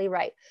exactly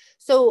right.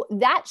 So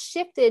that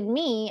shifted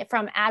me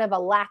from out of a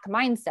lack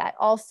mindset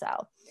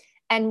also,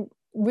 and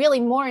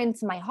really more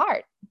into my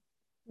heart.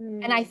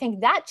 And I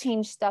think that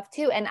changed stuff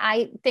too. And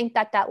I think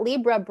that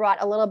Libra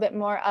brought a little bit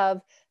more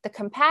of the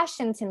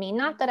compassion to me.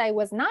 Not that I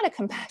was not a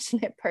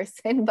compassionate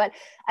person, but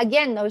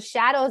again, those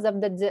shadows of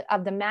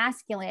the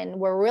masculine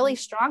were really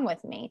strong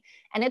with me.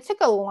 And it took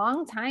a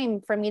long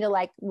time for me to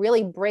like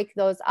really break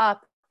those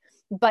up.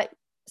 But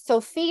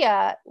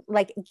Sophia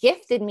like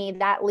gifted me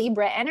that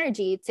Libra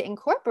energy to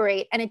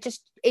incorporate, and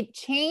it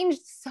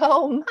changed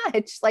so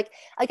much. Like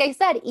I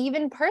said,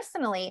 even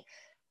personally,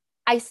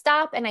 I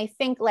stop and I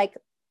think like,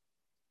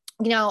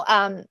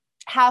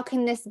 how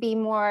can this be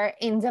more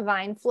in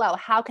divine flow?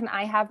 How can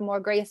I have more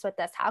grace with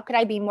this? How could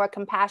I be more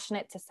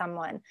compassionate to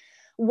someone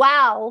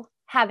while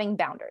having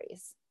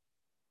boundaries?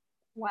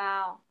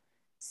 Wow.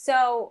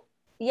 So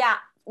yeah,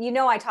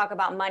 I talk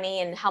about money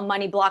and how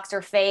money blocks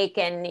are fake.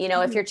 And,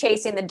 if you're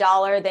chasing the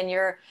dollar, then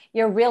you're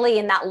really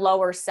in that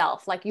lower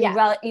self. Like you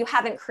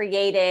haven't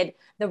created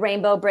the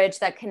rainbow bridge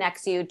that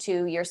connects you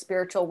to your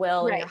spiritual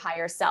will and your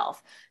higher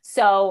self.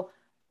 So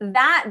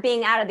that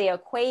being out of the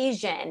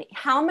equation,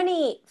 how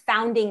many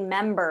founding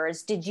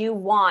members did you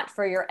want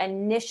for your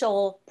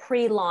initial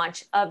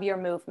pre-launch of your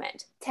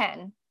movement?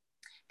 10.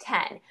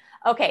 10.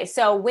 Okay.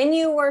 So when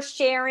you were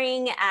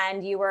sharing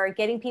and you were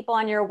getting people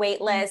on your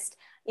wait list,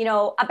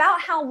 about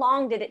how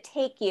long did it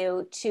take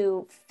you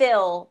to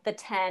fill the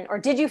 10, or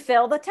did you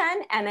fill the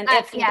 10? And then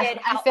if you did,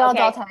 I filled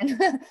all 10.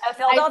 I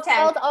filled all 10.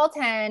 I filled all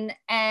 10.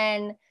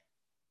 And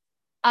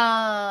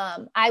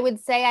I would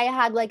say I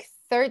had like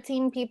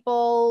 13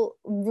 people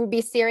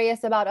be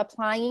serious about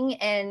applying,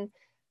 and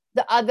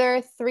the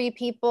other 3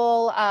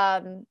 people,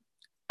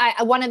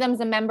 one of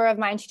them's a member of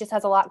mine. She just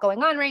has a lot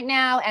going on right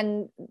now.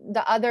 And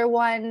the other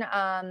one,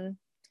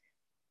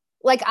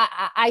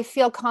 I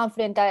feel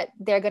confident that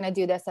they're going to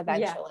do this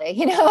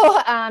eventually,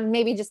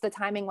 maybe just the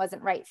timing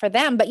wasn't right for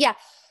them, but yeah.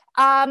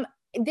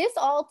 This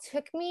all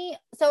took me,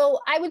 so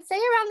I would say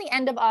around the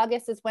end of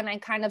August is when I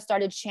kind of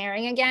started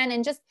sharing again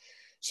and just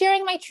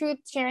sharing my truth,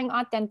 sharing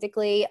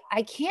authentically.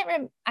 I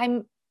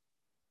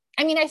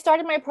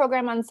started my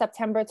program on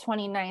September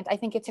 29th. I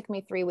think it took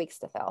me 3 weeks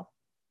to fill.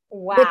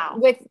 Wow.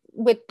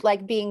 With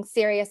like being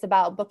serious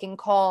about booking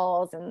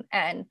calls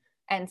and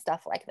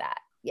stuff like that.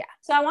 Yeah.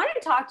 So I wanted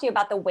to talk to you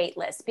about the wait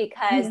list,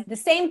 because the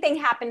same thing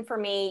happened for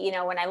me,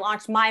 when I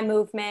launched my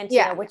movement,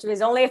 which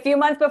was only a few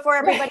months before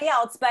everybody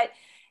else. But,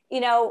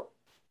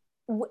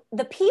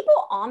 the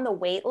people on the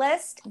wait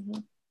list,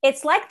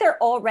 it's like they're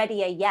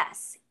already a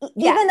yes.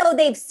 Even though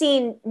they've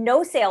seen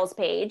no sales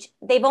page,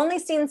 they've only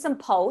seen some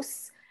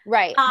posts.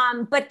 Right.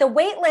 But the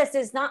wait list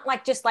is not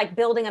like just like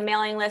building a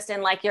mailing list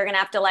and like you're going to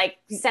have to like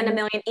send a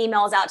million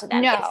emails out to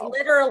them. No. It's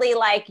literally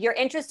like you're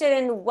interested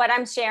in what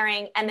I'm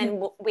sharing, and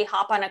then we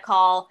hop on a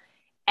call,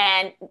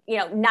 and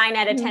 9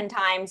 out of 10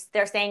 times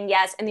they're saying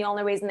yes, and the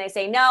only reason they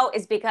say no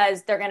is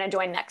because they're going to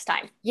join next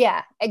time.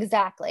 Yeah,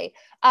 exactly.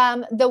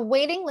 The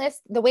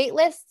wait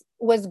list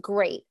was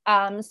great.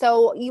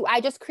 I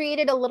just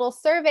created a little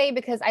survey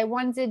because I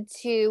wanted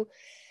to.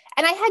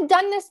 And I had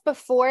done this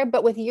before,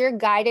 but with your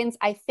guidance,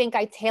 I think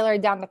I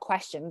tailored down the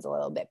questions a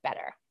little bit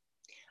better.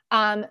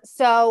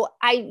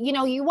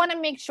 You want to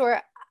make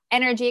sure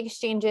energy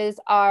exchanges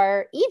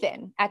are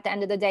even at the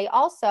end of the day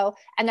also,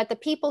 and that the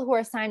people who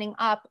are signing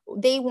up,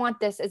 they want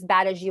this as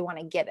bad as you want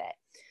to give it.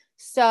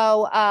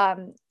 So,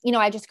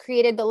 I just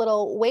created the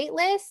little wait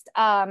list.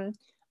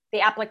 The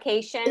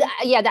application.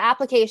 Yeah, the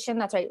application.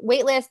 That's right.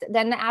 Waitlist,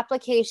 then the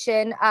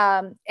application.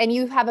 And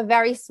you have a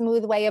very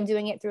smooth way of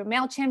doing it through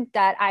MailChimp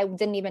that I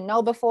didn't even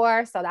know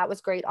before. So that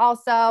was great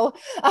also.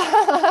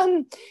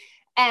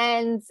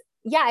 And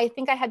yeah, I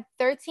think I had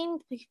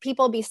 13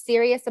 people be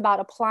serious about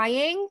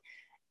applying,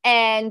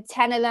 and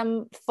 10 of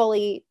them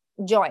fully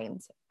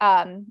joined.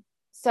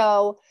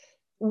 So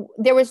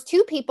there was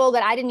 2 people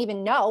that I didn't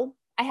even know.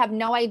 I have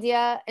no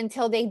idea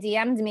until they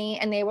DM'd me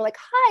and they were like,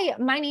 "Hi,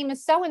 my name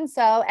is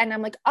so-and-so." And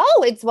I'm like,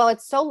 "Oh,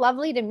 it's so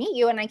lovely to meet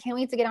you. And I can't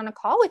wait to get on a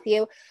call with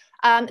you."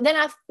 Then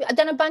I've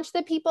done a bunch of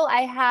the people.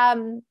 I have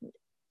a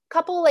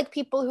couple like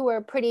people who are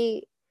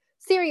pretty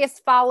serious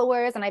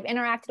followers and I've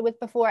interacted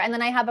with before. And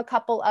then I have a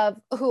couple of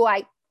who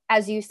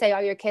as you say,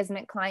 are your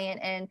kismet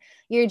client, and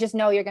you just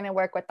know you're going to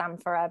work with them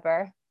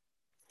forever.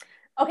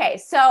 Okay.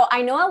 So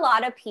I know a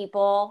lot of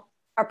people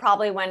are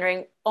probably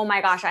wondering, oh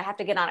my gosh, I have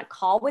to get on a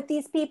call with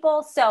these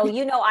people. So,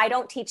 I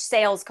don't teach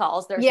sales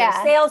calls. There's no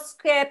sales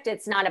script.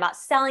 It's not about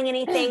selling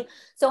anything.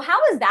 So how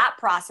is that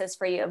process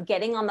for you of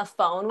getting on the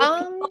phone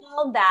with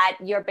people that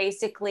you're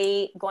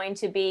basically going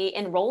to be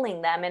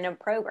enrolling them in a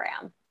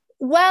program?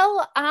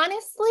 Well,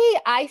 honestly,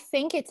 I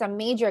think it's a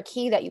major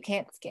key that you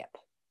can't skip.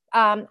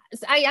 So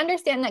I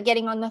understand that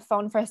getting on the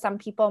phone for some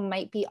people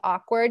might be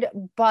awkward,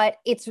 but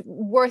it's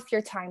worth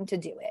your time to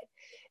do it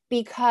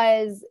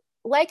because,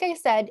 like I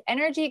said,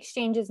 energy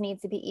exchanges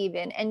need to be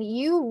even, and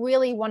you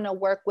really want to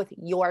work with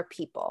your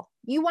people.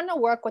 You want to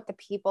work with the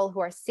people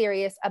who are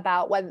serious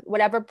about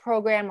whatever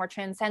program or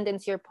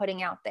transcendence you're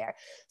putting out there.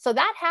 So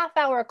that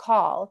half-hour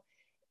call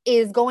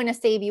is going to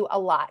save you a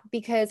lot,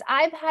 because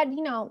I've had,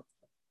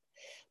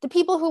 the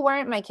people who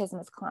weren't my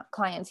Kismet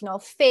clients,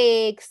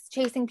 fakes,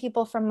 chasing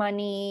people for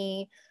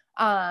money,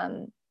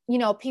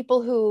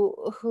 people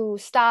who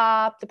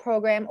stop the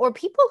program, or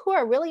people who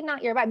are really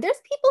not your vibe.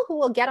 There's people who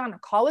will get on a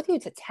call with you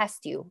to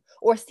test you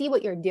or see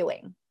what you're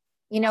doing.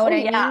 You know what I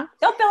mean?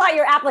 They'll fill out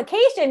your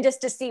application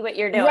just to see what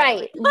you're doing.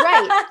 Right.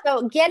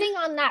 So getting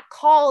on that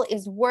call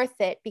is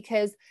worth it,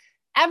 because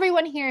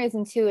everyone here is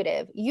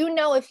intuitive.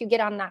 If you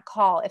get on that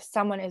call, if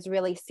someone is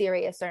really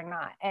serious or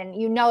not. And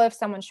if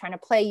someone's trying to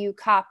play you,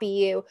 copy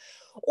you,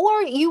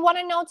 or you want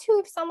to know too,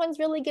 if someone's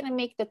really going to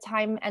make the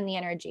time and the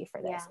energy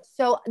for this. Yeah.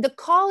 So the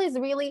call is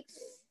really,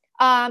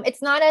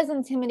 it's not as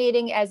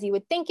intimidating as you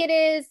would think it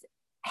is.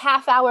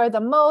 Half hour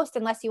the most,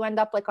 unless you end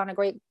up like on a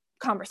great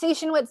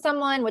conversation with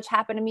someone, which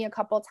happened to me a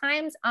couple of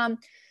times.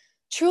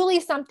 Truly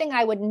something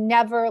I would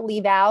never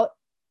leave out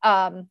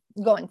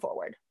going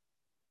forward.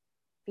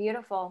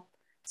 Beautiful.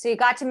 So you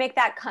got to make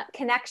that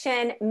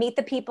connection, meet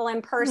the people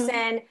in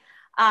person.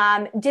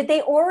 Mm-hmm. Did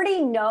they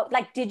already know,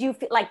 did you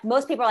feel like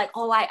most people are like,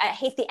 oh, I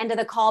hate the end of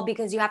the call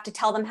because you have to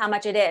tell them how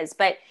much it is.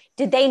 But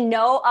did they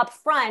know up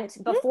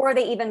front before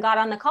they even got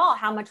on the call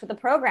how much the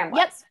program was?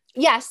 Yep.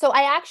 Yeah. So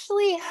I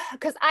actually,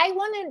 because I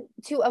wanted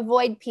to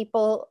avoid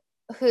people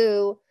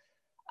who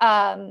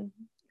I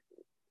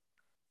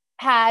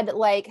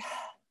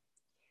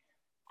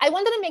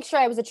wanted to make sure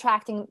I was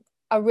attracting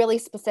a really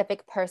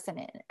specific person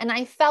in. And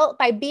I felt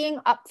by being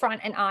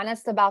upfront and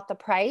honest about the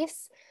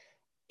price,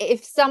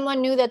 if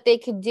someone knew that they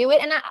could do it,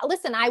 and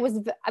I was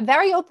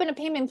very open to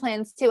payment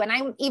plans too. And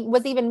I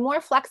was even more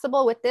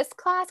flexible with this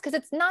class because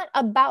it's not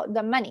about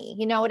the money.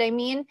 You know what I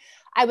mean?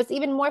 I was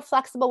even more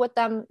flexible with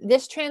them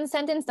this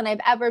transcendence than I've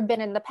ever been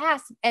in the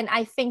past. And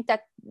I think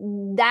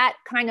that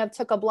kind of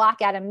took a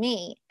block out of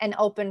me and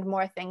opened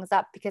more things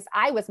up because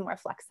I was more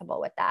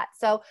flexible with that.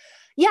 So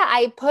yeah,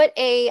 I put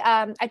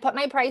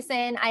my price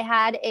in. I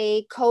had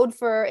a code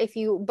for if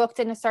you booked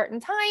in a certain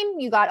time,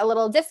 you got a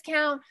little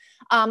discount.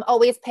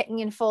 Always paying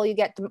in full, you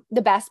get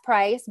the best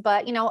price.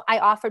 But, I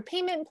offered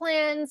payment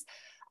plans.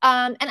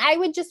 And I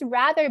would just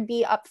rather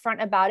be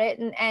upfront about it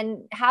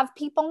and have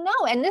people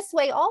know. And this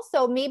way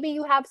also, maybe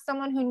you have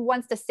someone who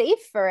wants to save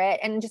for it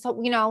and just,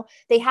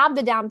 they have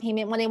the down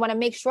payment when they want to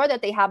make sure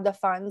that they have the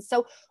funds.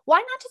 So why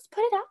not just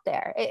put it out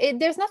there?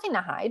 There's nothing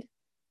to hide.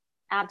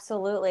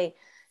 Absolutely.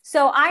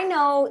 So I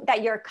know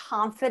that your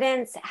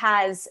confidence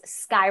has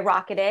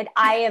skyrocketed.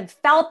 I have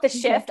felt the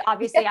shift.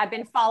 Obviously, I've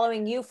been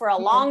following you for a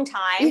long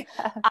time,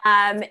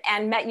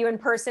 and met you in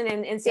person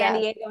in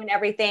San Diego and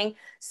everything.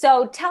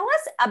 So tell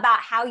us about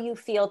how you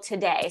feel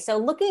today. So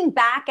looking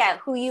back at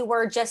who you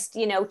were just,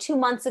 2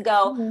 months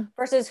ago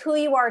versus who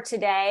you are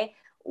today,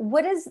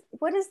 what is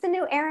the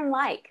new Erin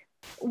like?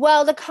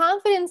 Well, the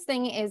confidence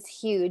thing is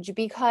huge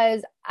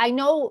because I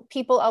know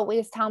people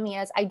always tell me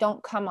as I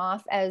don't come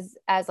off as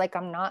like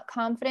I'm not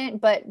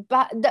confident, but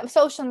the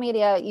social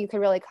media, you could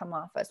really come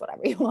off as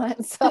whatever you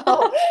want.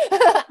 So,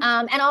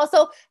 and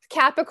also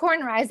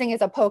Capricorn rising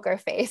is a poker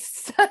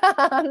face.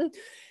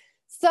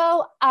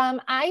 So,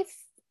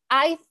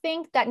 I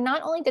think that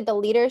not only did the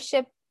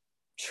leadership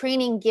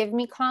training give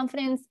me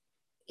confidence,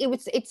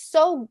 it's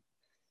so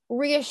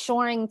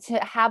reassuring to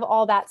have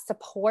all that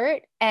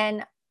support.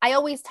 And I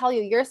always tell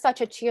you, you're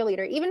such a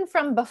cheerleader, even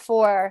from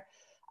before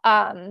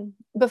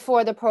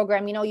the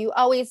program. You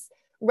always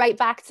write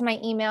back to my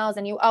emails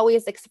and you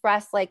always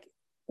express like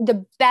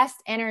the best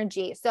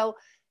energy. So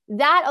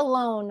that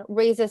alone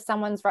raises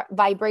someone's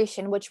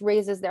vibration, which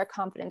raises their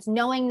confidence,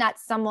 knowing that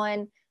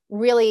someone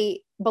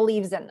really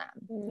believes in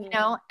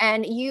them,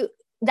 and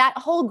that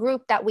whole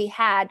group that we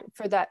had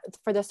for the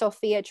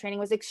Sophia training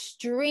was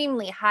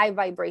extremely high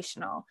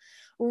vibrational.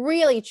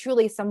 Really,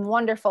 truly some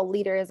wonderful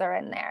leaders are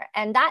in there.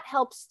 And that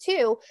helps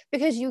too,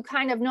 because you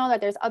kind of know that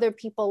there's other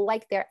people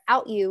out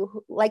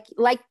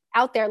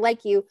there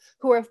like you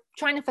who are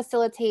trying to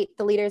facilitate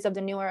the leaders of the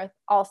new earth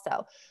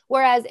also.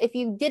 Whereas if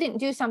you didn't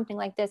do something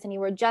like this and you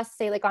were just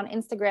say like on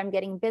Instagram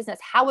getting business,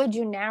 how would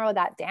you narrow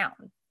that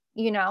down?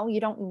 You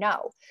don't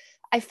know.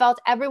 I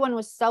felt everyone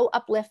was so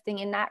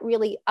uplifting, and that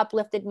really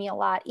uplifted me a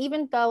lot,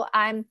 even though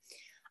I'm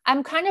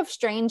kind of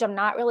strange. I'm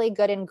not really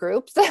good in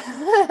groups,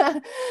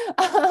 but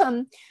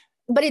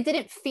it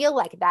didn't feel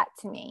like that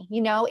to me.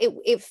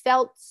 It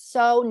felt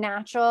so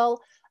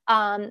natural.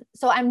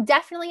 So I'm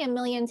definitely a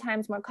million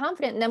times more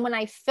confident. And then when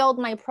I filled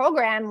my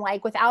program,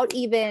 like without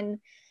even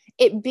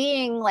it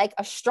being like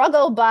a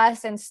struggle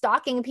bus and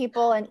stalking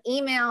people and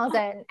emails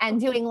and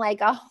doing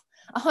like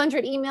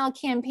 100 email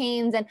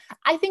campaigns. And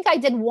I think I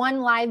did one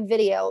live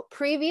video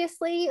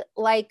previously,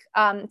 like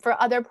for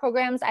other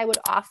programs I would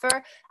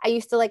offer. I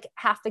used to like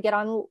have to get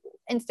on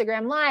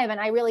Instagram live, and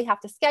I really have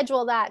to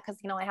schedule that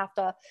because, you know, I have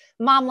to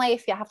mom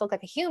life. I have to look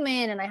like a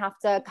human, and I have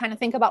to kind of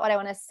think about what I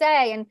want to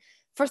say. And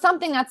for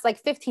something that's like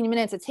 15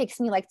 minutes, it takes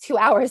me like 2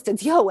 hours to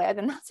deal with,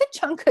 and that's a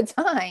chunk of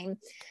time.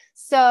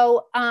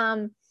 So,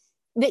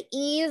 the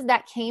ease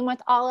that came with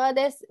all of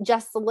this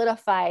just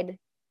solidified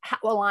how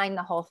aligned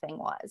the whole thing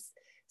was.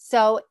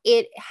 So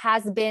it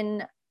has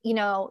been, you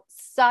know,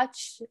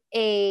 such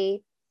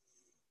a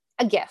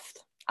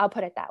gift. I'll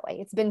put it that way.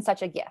 It's been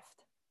such a gift.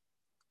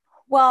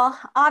 Well,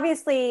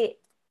 obviously,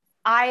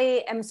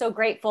 I am so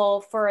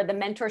grateful for the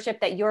mentorship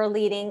that you're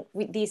leading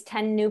with these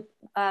 10 new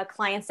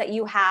clients that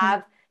you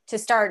have to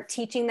start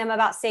teaching them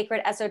about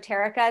sacred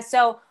esoterica.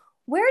 So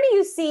where do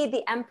you see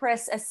the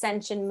Empress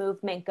Ascension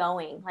movement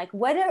going? Like,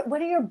 what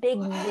are your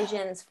big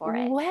visions for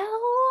it? Well,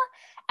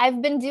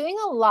 I've been doing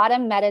a lot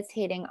of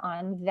meditating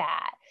on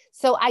that.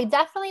 So I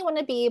definitely want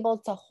to be able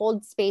to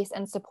hold space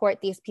and support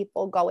these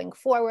people going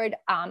forward.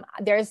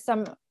 There's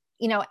some,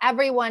 you know,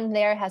 everyone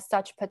there has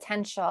such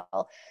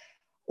potential.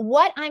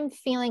 What I'm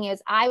feeling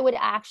is I would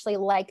actually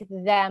like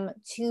them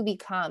to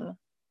become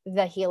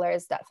the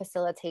healers that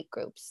facilitate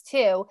groups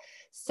too.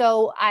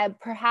 So I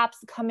perhaps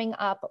coming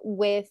up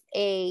with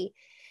a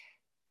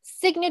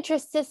signature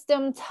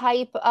system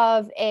type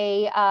of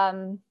a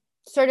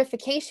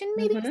certification,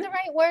 maybe is the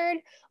right word,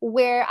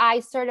 where I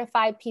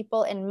certify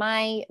people in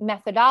my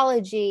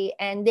methodology,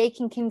 and they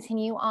can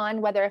continue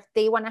on, whether if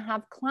they want to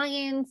have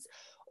clients,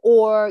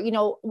 or, you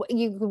know,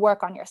 you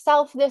work on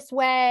yourself this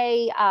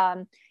way,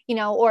 you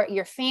know, or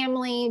your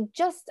family,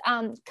 just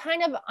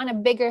kind of on a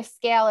bigger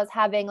scale, as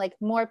having like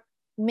more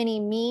mini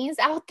me's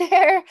out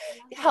there,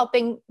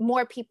 helping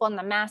more people in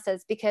the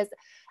masses. Because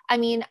I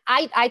mean,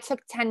 I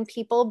took 10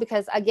 people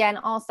because, again,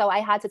 also I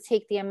had to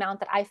take the amount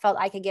that I felt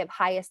I could give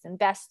highest and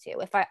best to.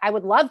 If I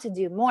would love to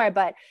do more,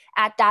 but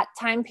at that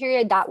time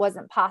period, that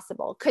wasn't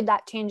possible. Could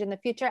that change in the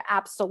future?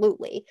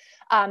 Absolutely.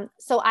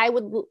 So I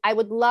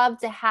would love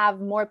to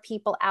have more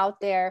people out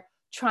there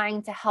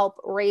trying to help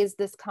raise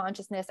this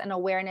consciousness and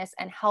awareness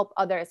and help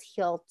others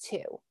heal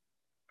too.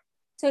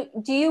 So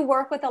do you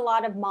work with a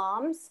lot of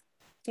moms?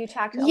 Do you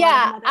talk to a lot of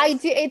mothers? I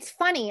do. It's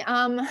funny.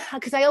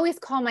 Because I always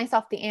call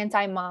myself the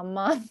anti-mom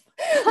mom.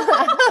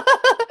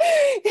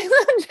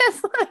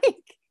 Just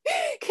like,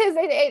 because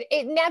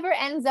it never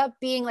ends up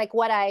being like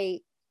what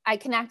I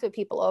connect with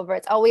people over.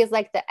 It's always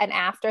like an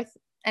after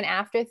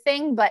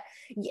thing, but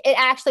it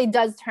actually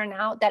does turn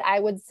out that I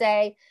would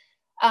say,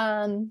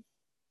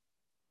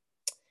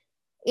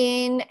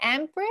 in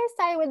Empress,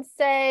 I would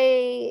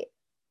say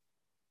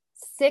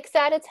 6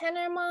 out of 10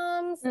 are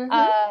moms.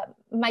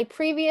 My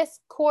previous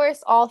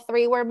course, all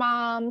 3 were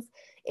moms.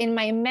 In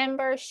my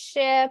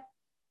membership,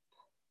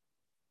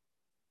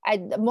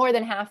 more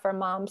than half are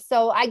moms.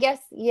 So I guess,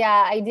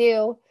 yeah, I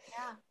do.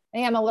 Yeah. I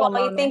am a little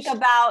momish. You think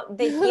about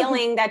the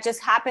healing that just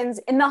happens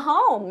in the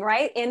home,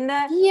 right? In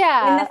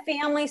the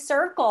family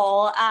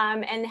circle,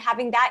 and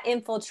having that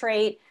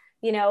infiltrate,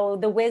 you know,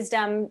 the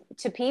wisdom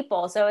to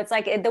people. So it's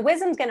like the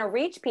wisdom's going to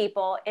reach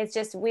people. It's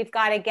just, we've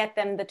got to get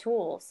them the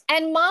tools.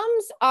 And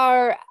moms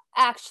are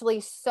actually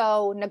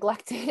so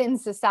neglected in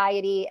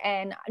society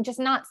and just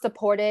not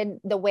supported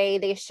the way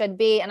they should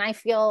be. And I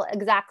feel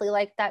exactly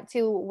like that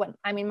too.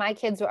 My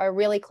kids are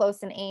really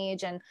close in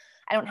age, and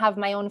I don't have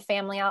my own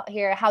family out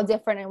here. How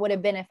different it would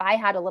have been if I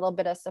had a little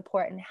bit of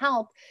support and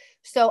help.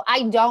 So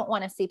I don't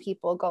want to see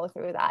people go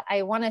through that.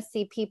 I want to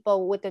see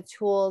people with the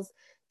tools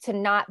to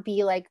not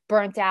be like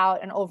burnt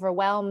out and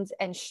overwhelmed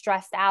and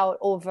stressed out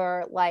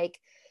over like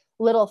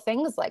little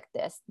things like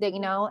this, that,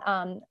 you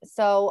know,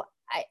 so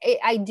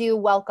I do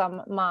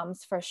welcome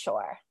moms for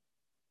sure.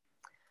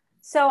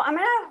 So I'm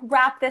going to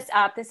wrap this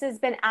up. This has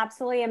been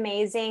absolutely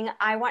amazing.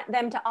 I want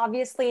them to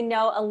obviously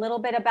know a little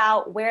bit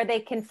about where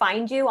they can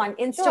find you on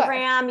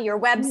Instagram, your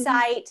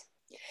website.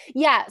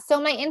 Yeah.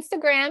 So my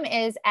Instagram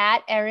is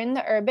at Erin,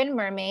 the Urban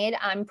Mermaid.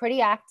 I'm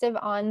pretty active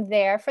on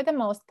there for the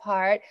most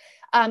part.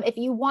 If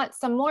you want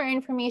some more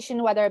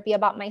information, whether it be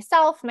about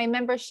myself, my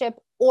membership,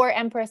 or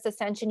Empress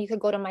Ascension, you could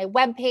go to my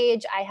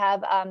webpage. I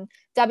have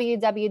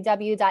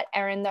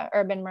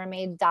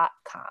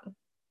www.erintheurbanmermaid.com.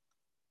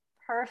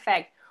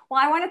 Perfect. Well,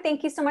 I want to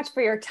thank you so much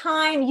for your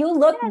time. You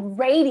look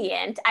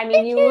radiant. I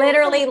mean, you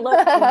literally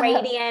look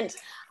radiant.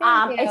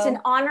 It's an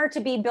honor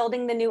to be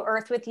building the new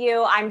earth with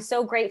you. I'm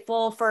so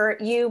grateful for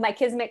you, my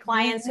Kismet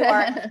clients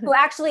who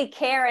actually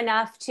care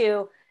enough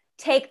to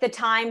take the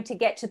time to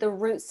get to the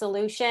root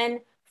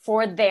solution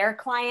for their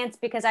clients,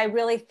 because I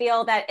really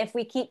feel that if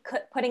we keep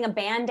putting a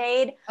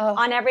Band-Aid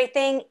on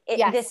everything,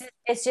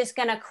 it's just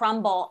going to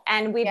crumble.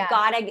 And we've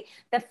got to,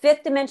 the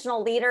 5th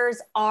dimensional leaders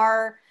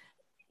are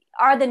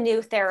the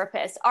new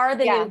therapists, are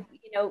the new,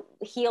 you know,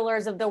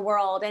 healers of the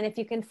world. And if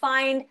you can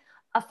find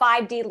a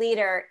 5D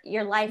leader,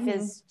 your life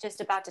is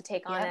just about to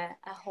take on a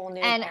whole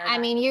new paradigm. I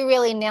mean, you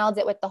really nailed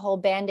it with the whole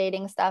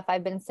Band-Aiding stuff.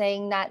 I've been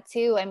saying that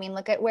too. I mean,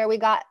 look at where we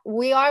are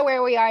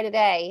where we are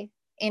today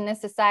in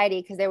this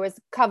society, because there was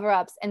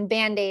cover-ups and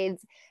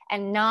Band-Aids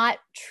and not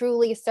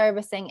truly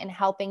servicing and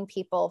helping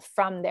people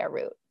from their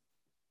root.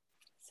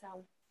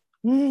 So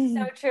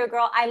So true,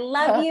 girl. I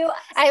love you.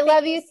 I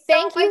love you.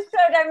 Thank you.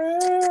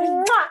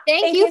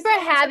 Thank you for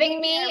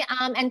having me.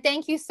 And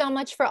thank you so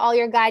much for all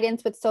your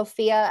guidance with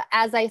Sophia.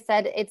 As I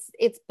said,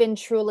 it's been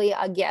truly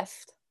a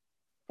gift.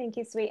 Thank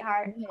you,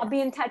 sweetheart. Yeah. I'll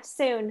be in touch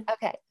soon.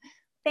 Okay.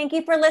 Thank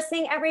you for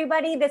listening,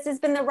 everybody. This has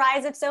been the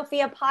Rise of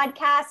Sophia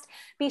podcast.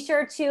 Be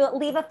sure to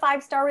leave a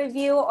 5-star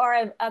review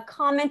or a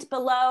comment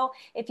below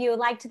if you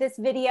liked this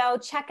video.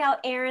 Check out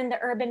Erin, the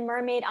Urban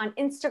Mermaid, on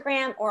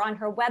Instagram or on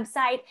her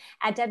website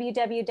at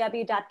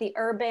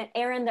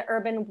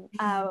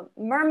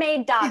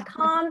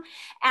www.erintheurbanmermaid.com.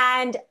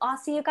 And I'll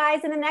see you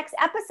guys in the next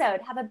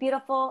episode. Have a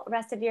beautiful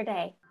rest of your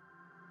day.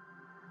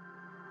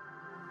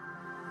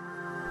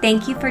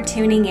 Thank you for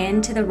tuning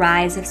in to the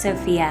Rise of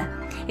Sophia.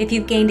 If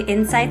you've gained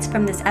insights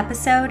from this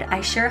episode,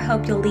 I sure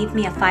hope you'll leave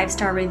me a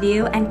 5-star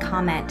review and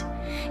comment.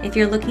 If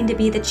you're looking to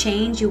be the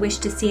change you wish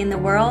to see in the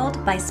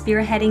world by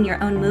spearheading your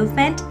own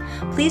movement,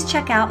 please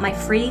check out my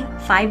free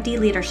 5D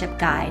leadership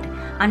guide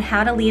on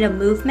how to lead a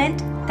movement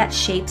that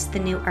shapes the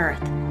new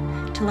earth.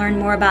 To learn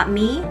more about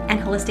me and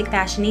Holistic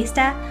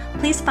Fashionista,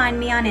 please find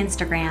me on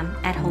Instagram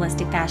at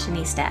Holistic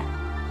Fashionista.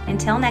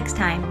 Until next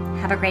time,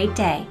 have a great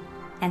day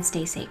and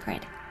stay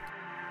sacred.